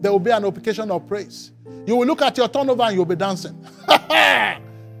happen. There will be an occasion of praise. You will look at your turnover and you'll be dancing.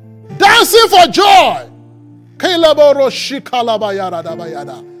 Dancing for joy.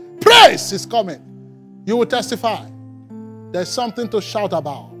 Praise is coming. You will testify. There's something to shout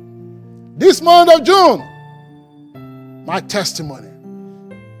about. This month of June, my testimony.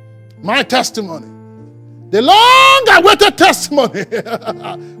 My testimony. The long-awaited testimony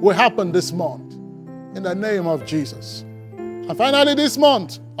will happen this month. In the name of Jesus. And finally this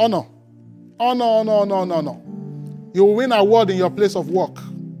month, honor. Honor, honor, honor, honor, honor. You will win award in your place of work.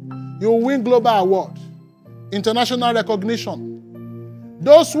 You will win global award. International recognition.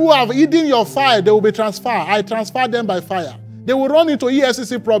 Those who have hidden your fire, they will be transferred. I transfer them by fire. They will run into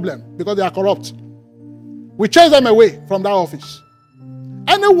EFCC problem because they are corrupt. We chase them away from that office.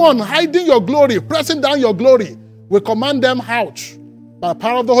 Anyone hiding your glory, pressing down your glory, we command them out by the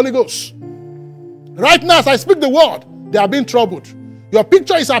power of the Holy Ghost. Right now, as I speak the word, they are being troubled. Your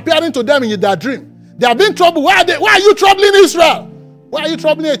picture is appearing to them in their dream. They are being troubled. Why are you troubling Israel? Why are you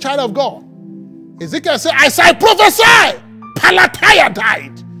troubling a child of God? Ezekiel said, as I prophesy, Palataya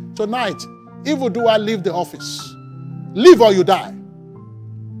died. Tonight, evildoer, leave the office. Live or you die.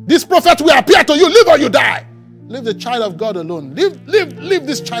 This prophet will appear to you. Live or you die. Leave the child of God alone. Leave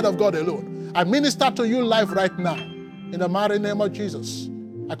this child of God alone. I minister to you life right now. In the mighty name of Jesus.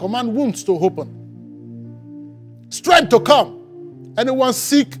 I command wounds to open. Strength to come. Anyone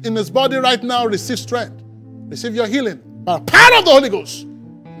sick in his body right now, receive strength. Receive your healing by the power of the Holy Ghost.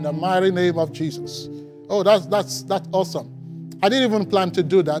 In the mighty name of Jesus. Oh, that's awesome. I didn't even plan to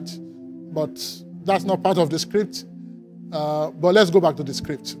do that, but that's not part of the script. But let's go back to the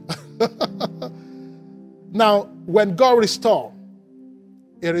script. Now, when God restores,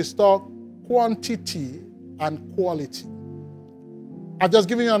 He restores quantity and quality. I've just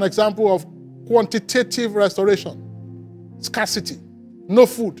given you an example of quantitative restoration. Scarcity, no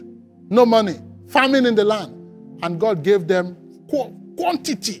food, no money, famine in the land. And God gave them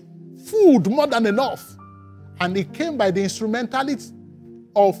quantity, food more than enough. And it came by the instrumentality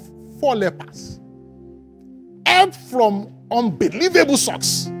of 4 lepers. Help from unbelievable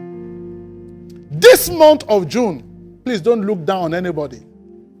source. This month of June, please don't look down on anybody.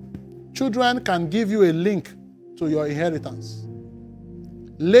 Children can give you a link to your inheritance.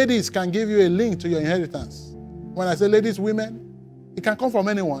 Ladies can give you a link to your inheritance. When I say ladies, women, it can come from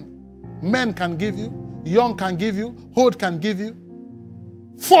anyone. Men can give you, young can give you, old can give you.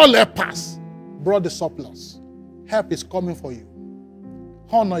 4 lepers brought the surplus. Help is coming for you.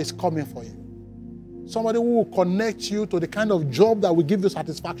 Honor is coming for you. Somebody who will connect you to the kind of job that will give you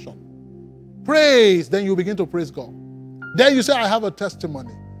satisfaction. Praise, then you begin to praise God. Then you say, I have a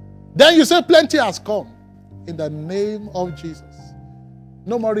testimony. Then you say, plenty has come. In the name of Jesus.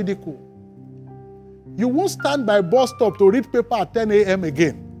 No more ridicule. You won't stand by bus stop to read paper at 10 a.m.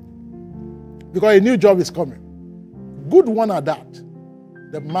 again. Because a new job is coming. Good one at that.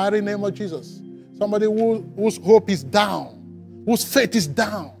 The mighty name of Jesus. Somebody whose hope is down. Whose faith is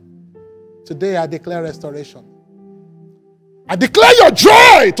down. Today I declare restoration. I declare your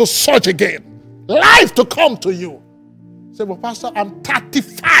joy to surge again. Life to come to you. Say, but Pastor, I'm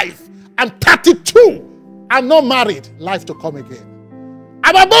 35. I'm 32. I'm not married. Life to come again.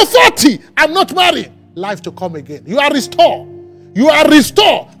 I'm above 40. I'm not married. life to come again. You are restored. You are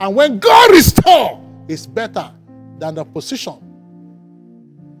restored. And when God restores, it's better than the position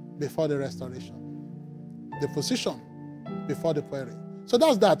before the restoration. The position before the query. So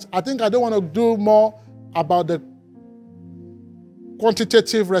that's that. I think I don't want to do more about the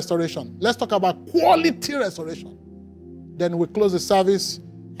quantitative restoration. Let's talk about quality restoration. Then we close the service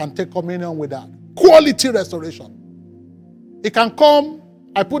and take communion with that. Quality restoration. It can come,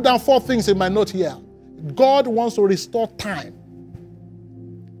 I put down 4 things in my note here. God wants to restore time.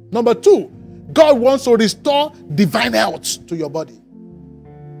 Number 2, God wants to restore divine health to your body.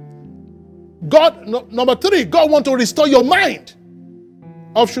 Number 3, God wants to restore your mind.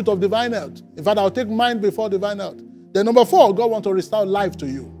 Offshoot of divine health. In fact, I'll take mind before divine health. Then number 4, God wants to restore life to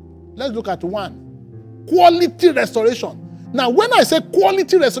you. Let's look at 1. Quality restoration. Now, when I say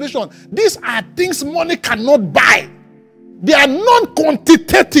quality restoration, these are things money cannot buy. They are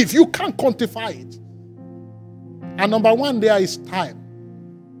non-quantitative. You can't quantify it. And number 1 there is time.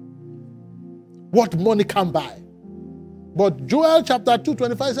 What money can buy. But Joel chapter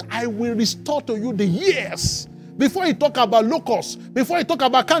 2:25 says, I will restore to you the years. Before he talked about locusts, before he talked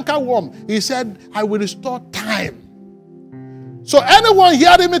about cankerworm, he said, I will restore time. So anyone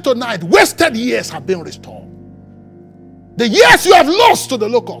hearing me tonight, wasted years have been restored. The years you have lost to the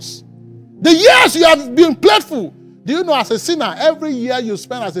locusts. The years you have been playful. Do you know, as a sinner, every year you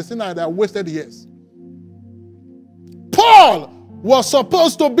spend as a sinner, they are wasted years. Paul was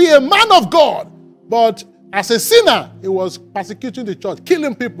supposed to be a man of God, but as a sinner, he was persecuting the church,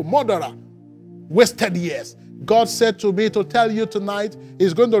 killing people, murderer, wasted years. God said to me to tell you tonight,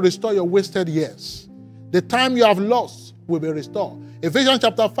 he's going to restore your wasted years. The time you have lost will be restored. Ephesians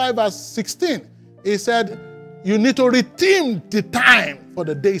chapter 5 verse 16, he said, you need to redeem the time, for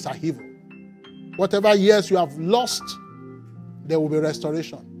the days are evil. Whatever years you have lost, there will be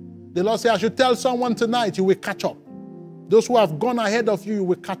restoration. The Lord said, I should tell someone tonight, you will catch up. Those who have gone ahead of you, you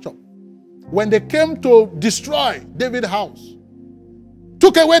will catch up. When they came to destroy David's house,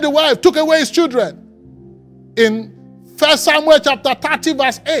 took away the wife, took away his children. In 1 Samuel chapter 30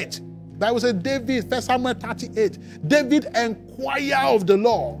 verse 8, the Bible says David, 1 Samuel 38, David inquired of the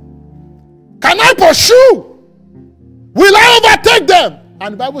Lord, can I pursue? Will I overtake them?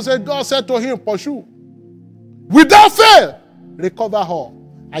 And the Bible says God said to him, pursue. Without fail, recover her.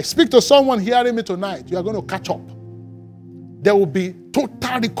 I speak to someone hearing me tonight, you are going to catch up. There will be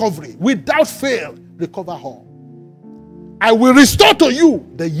total recovery. Without fail, recover her. I will restore to you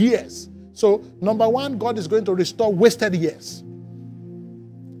the years. So, number 1, God is going to restore wasted years.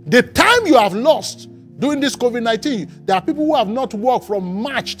 The time you have lost during this COVID-19, there are people who have not worked from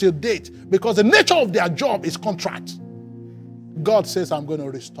March till date because the nature of their job is contract. God says, I'm going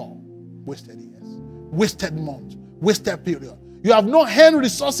to restore wasted years, wasted month, wasted period. You have no hand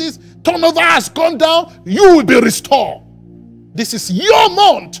resources, turnover has gone down, you will be restored. This is your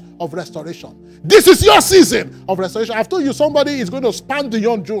month of restoration. This is your season of restoration. I've told you somebody is going to span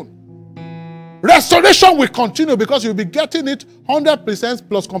beyond June. Restoration will continue because you'll be getting it 100%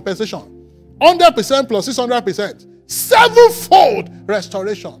 plus compensation. 100% plus 600%. 7-fold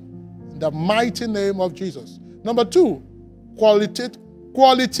restoration. In the mighty name of Jesus. Number 2,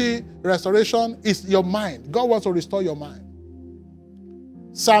 quality restoration is your mind. God wants to restore your mind.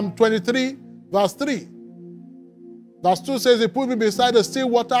 Psalm 23 verse 3. Verse 2 says, he put me beside the still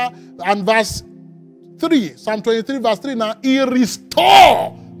water. And verse 3, Psalm 23 verse 3 now, he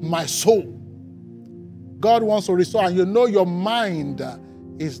restore my soul. God wants to restore, and you know your mind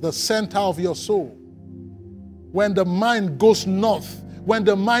is the center of your soul. When the mind goes north, when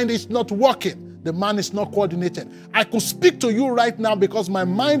the mind is not working, the mind is not coordinated. I could speak to you right now because my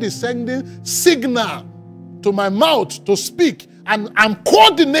mind is sending signal to my mouth to speak, and I'm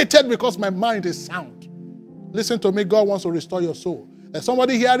coordinated because my mind is sound. Listen to me, God wants to restore your soul. There's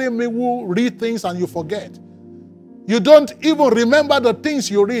somebody hearing me who read things and you forget. You don't even remember the things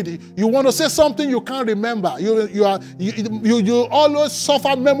you read. You want to say something you can't remember. You always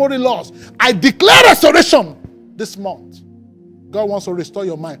suffer memory loss. I declare restoration this month. God wants to restore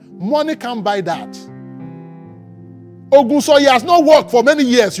your mind. Money can't buy that. Ogunsoye has not worked for many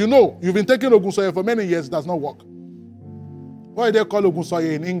years. You know, you've been taking Ogunsoye for many years. It does not work. What do they call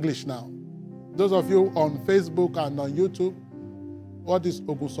Ogunsoye in English now? Those of you on Facebook and on YouTube, what is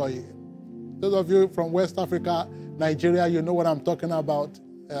Ogunsoye? Those of you from West Africa, Nigeria, you know what I'm talking about,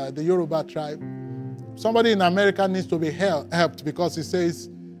 the Yoruba tribe. Somebody in America needs to be helped because he says,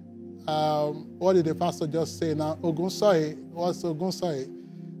 what did the pastor just say now? Ogunsoye, what's Ogunsoye?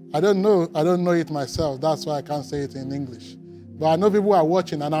 I don't know it myself. That's why I can't say it in English. But I know people are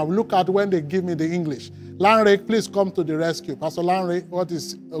watching, and I'll look at when they give me the English. Lanre, please come to the rescue. Pastor Lanre, what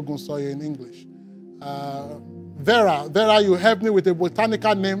is Ogunsoye in English? Vera, you helped me with a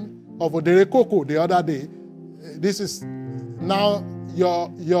botanical name of Oderekoko the other day. This is now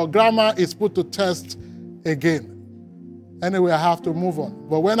your grammar is put to test again. Anyway, I have to move on.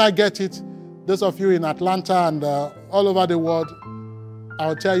 But when I get it, those of you in Atlanta and all over the world,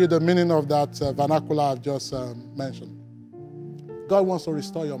 I'll tell you the meaning of that vernacular I've just mentioned. God wants to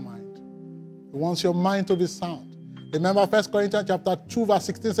restore your mind. He wants your mind to be sound. Remember 1 Corinthians chapter 2, verse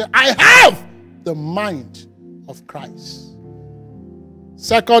 16 says, I have the mind of Christ.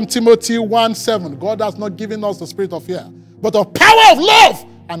 2 Timothy 1:7, God has not given us the spirit of fear, but of power, of love,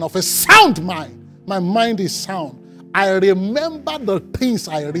 and of a sound mind. My mind is sound. I remember the things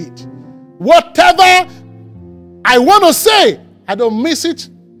I read. Whatever I want to say, I don't miss it.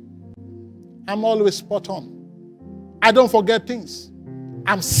 I'm always spot on. I don't forget things.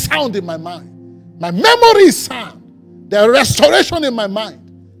 I'm sound in my mind. My memory is sound. There's restoration in my mind.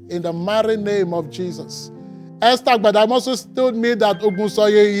 In the mighty name of Jesus. Esther Gbadamoso told me that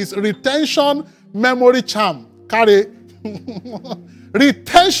Ogunsoye is retention memory charm. Carry.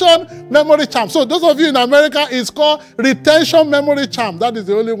 Retention memory charm. So those of you in America, it's called retention memory charm. That is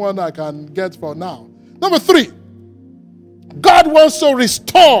the only one I can get for now. Number 3, God wants to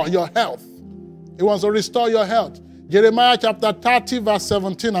restore your health. He wants to restore your health. Jeremiah chapter 30, verse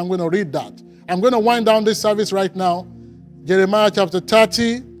 17, I'm going to read that. I'm going to wind down this service right now. Jeremiah chapter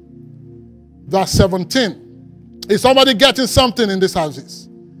 30, verse 17. Is somebody getting something in this service?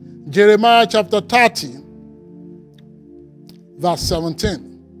 Jeremiah chapter 30, verse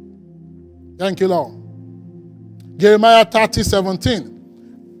 17. Thank you, Lord. Jeremiah 30,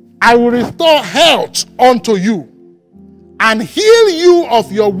 17. I will restore health unto you and heal you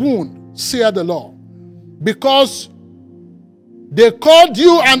of your wound, saith the Lord. Because they called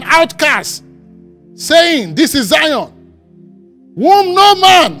you an outcast, saying, this is Zion, whom no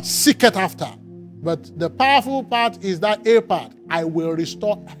man seeketh after. But the powerful part is that A part. I will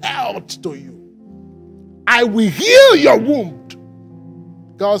restore health to you. I will heal your wound.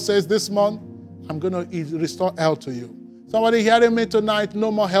 God says this month, I'm going to restore health to you. Somebody hearing me tonight, no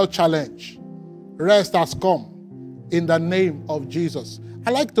more health challenge. Rest has come in the name of Jesus.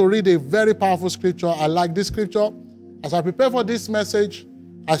 I like to read a very powerful scripture. I like this scripture. As I prepare for this message,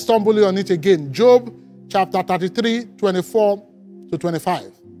 I stumble on it again. Job chapter 33, 24 to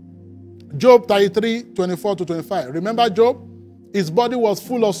 25. Job 33, 24 to 25. Remember Job? His body was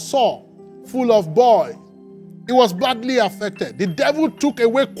full of sore, full of boil. He was badly affected. The devil took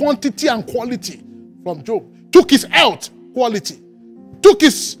away quantity and quality from Job. Took his health, quality. Took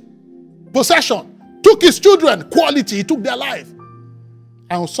his possession. Took his children, quality. He took their life.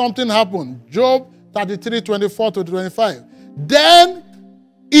 And something happened. Job 33, 24 to 25. Then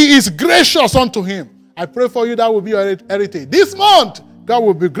he is gracious unto him. I pray for you that will be your heritage. This month, God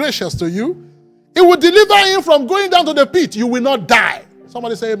will be gracious to you. He will deliver him from going down to the pit. You will not die.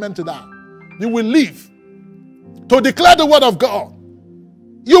 Somebody say amen to that. You will live to declare the word of God.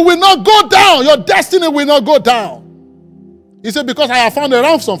 You will not go down. Your destiny will not go down. He said, because I have found a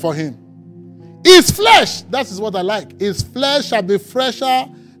ransom for him. His flesh, that is what I like. His flesh shall be fresher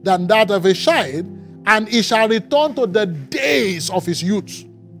than that of a child, and he shall return to the days of his youth.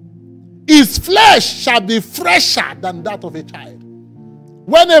 His flesh shall be fresher than that of a child.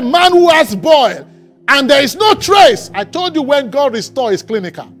 When a man who has boil and there is no trace, I told you when God restores is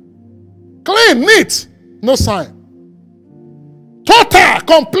clinical. Clean, neat, no sign. Total,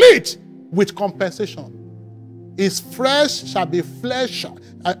 complete, with compensation. His flesh shall be fresher.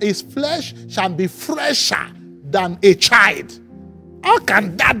 His flesh shall be fresher than a child. How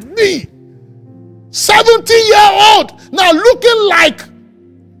can that be? 70-year-old now looking like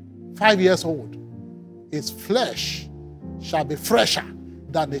 5 years old. His flesh shall be fresher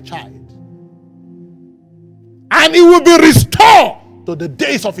than a child. And he will be restored to the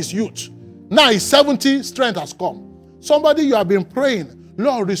days of his youth. Now he's 70, strength has come. Somebody, you have been praying,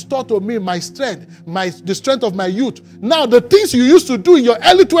 Lord, restore to me my strength, the strength of my youth. Now the things you used to do in your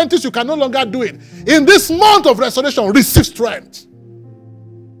early 20s, you can no longer do it. In this month of restoration, receive strength.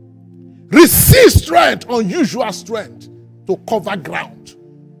 Receive strength, unusual strength, to cover ground,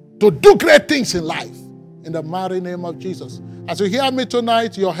 to do great things in life. In the mighty name of Jesus. As you hear me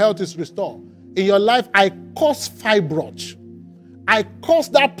tonight, your health is restored. In your life, I cause fibroids. I cause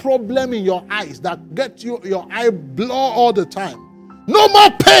that problem in your eyes that gets you your eye blur all the time. No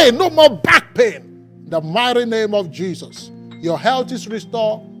more pain, no more back pain. In the mighty name of Jesus. Your health is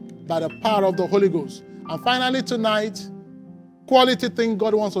restored by the power of the Holy Ghost. And finally tonight, quality thing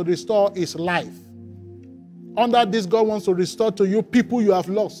God wants to restore is life. Under this, God wants to restore to you people you have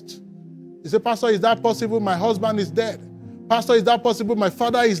lost. You say, Pastor, is that possible? My husband is dead. Pastor, is that possible? My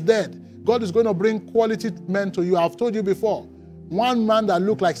father is dead. God is going to bring quality men to you. I've told you before, one man that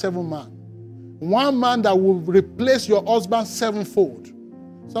look like 7 men. One man that will replace your husband 7-fold.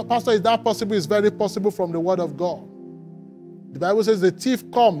 So, Pastor, is that possible? It's very possible from the word of God. The Bible says the thief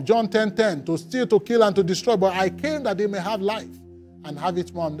come, John 10:10, to steal, to kill, and to destroy. But I came that they may have life and have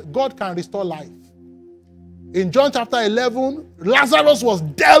it more. God can restore life. In John chapter 11, Lazarus was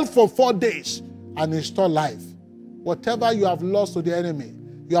dead for 4 days and restored life. Whatever you have lost to the enemy,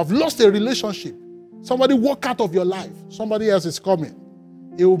 you have lost a relationship. Somebody walk out of your life. Somebody else is coming.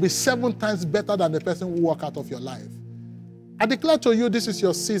 It will be 7 times better than the person who walk out of your life. I declare to you, this is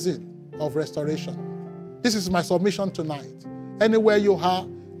your season of restoration. This is my submission tonight. Anywhere you are,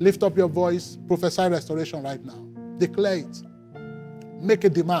 lift up your voice, prophesy restoration right now. Declare it. Make a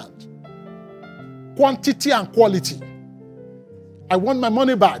demand. Quantity and quality. I want my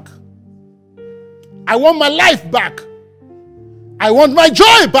money back. I want my life back. I want my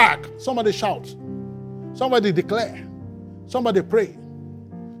joy back. Somebody shout. Somebody declare. Somebody pray.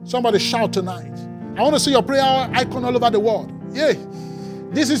 Somebody shout tonight. I want to see your prayer icon all over the world. Yeah.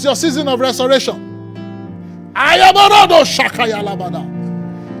 This is your season of restoration. Aborowa shakaya labada.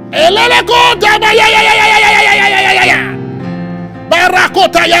 Eleleko daba ya ya ya ya ya ya ya ya ya.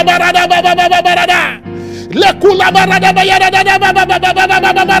 Barakota ya barada baba baba barada. Lekula barada ba ya da da baba baba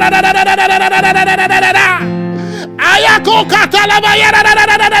baba barada. Ayako katala ba ya da da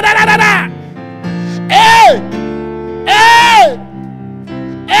da. Eh! Eh!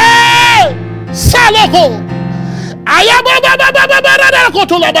 Eh! Saloko! Ayaba baba baba barada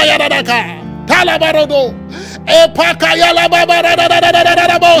kotula ba ya da da ka. Talabarodo.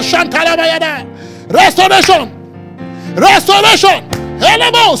 Restoration. Restoration.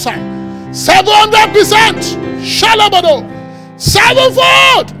 700%. Shalabado.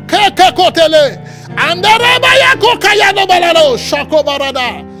 7-fold. Kekekotele. And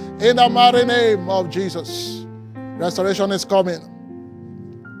in the mighty name of Jesus. Restoration is coming.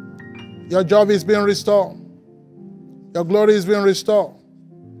 Your job is being restored. Your glory is being restored.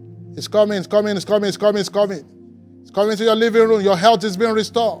 It's coming, it's coming, it's coming, it's coming, it's coming. It's coming to your living room. Your health is being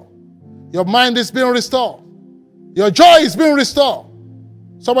restored. Your mind is being restored. Your joy is being restored.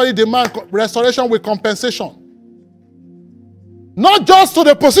 Somebody demand restoration with compensation. Not just to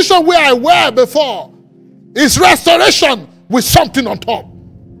the position where I were before. It's restoration with something on top.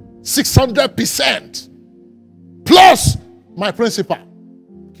 600%. Plus my principal.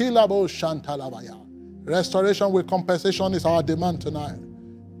 Kilabo Shantalabaya. Restoration with compensation is our demand tonight.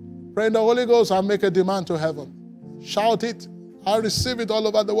 Pray in the Holy Ghost and make a demand to heaven. Shout it. I receive it all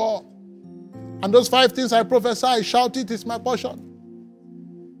over the world. And those 5 things I prophesy, shout it, it's my portion.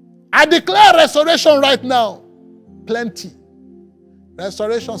 I declare restoration right now. Plenty.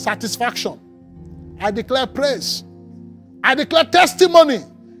 Restoration, satisfaction. I declare praise. I declare testimony.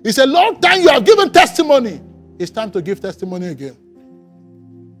 It's a long time you have given testimony. It's time to give testimony again.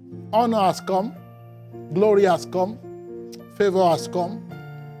 Honor has come. Glory has come. Favor has come.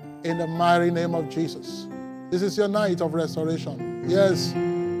 In the mighty name of Jesus. This is your night of restoration. Yes.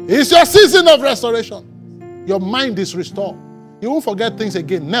 It's your season of restoration. Your mind is restored. You won't forget things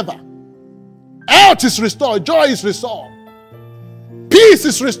again. Never. Health is restored. Joy is restored. Peace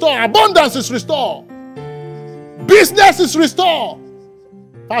is restored. Abundance is restored. Business is restored.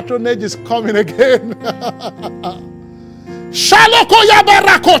 Patronage is coming again.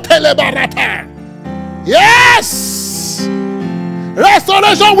 Yes.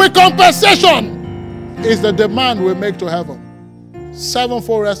 Restoration with compensation is the demand we make to heaven.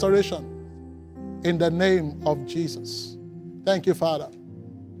 7-fold restoration in the name of Jesus. Thank you, Father.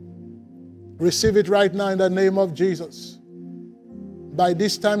 Receive it right now in the name of Jesus. By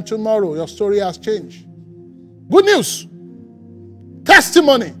this time tomorrow, your story has changed. Good news.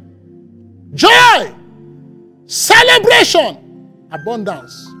 Testimony. Joy. Celebration.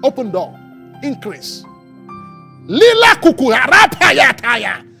 Abundance. Open door. Increase. Lila kuku harapa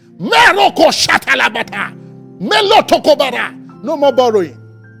yataya. Meroko shatalabata. Melotokobara. No more borrowing.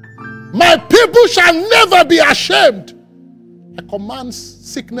 My people shall never be ashamed. I command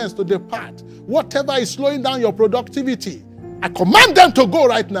sickness to depart. Whatever is slowing down your productivity, I command them to go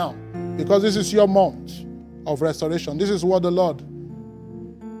right now. Because this is your month of restoration. This is what the Lord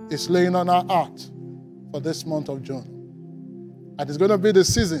is laying on our heart for this month of June. And it's going to be the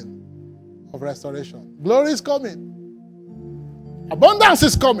season of restoration. Glory is coming. Abundance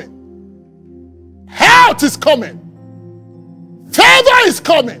is coming. Health is coming. Favor is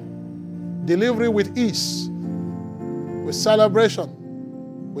coming. Delivery with ease. With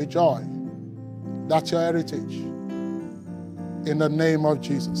celebration. With joy. That's your heritage. In the name of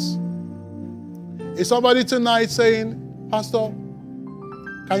Jesus. Is somebody tonight saying, Pastor,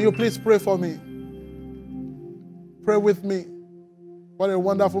 Can you please pray for me? Pray with me. What a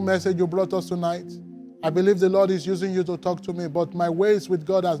wonderful message you brought us tonight. I believe the Lord is using you to talk to me, but my ways with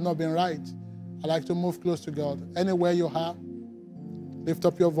God has not been right. I like to move close to God. Anywhere you are, lift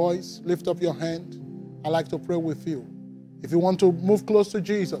up your voice, lift up your hand. I like to pray with you. If you want to move close to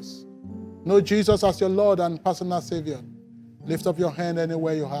Jesus, know Jesus as your Lord and personal Savior, lift up your hand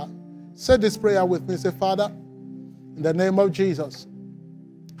anywhere you are. Say this prayer with me. Say, Father, in the name of Jesus,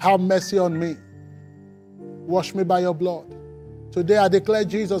 have mercy on me. Wash me by your blood. Today I declare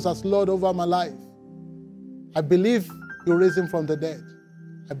Jesus as Lord over my life. I believe you raised him from the dead.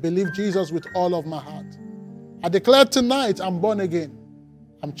 I believe Jesus with all of my heart. I declare tonight I'm born again.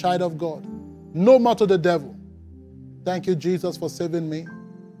 I'm child of God. No more to the devil. Thank you, Jesus, for saving me.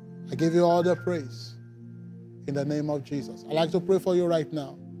 I give you all the praise in the name of Jesus. I'd like to pray for you right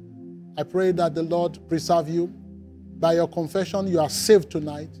now. I pray that the Lord preserve you. By your confession, you are saved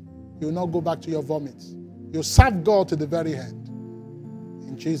tonight. You will not go back to your vomits. You serve God to the very end.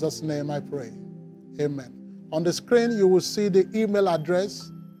 In Jesus' name I pray. Amen. On the screen, you will see the email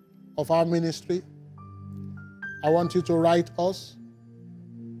address of our ministry. I want you to write us.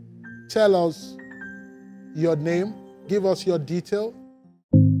 Tell us your name. Give us your detail.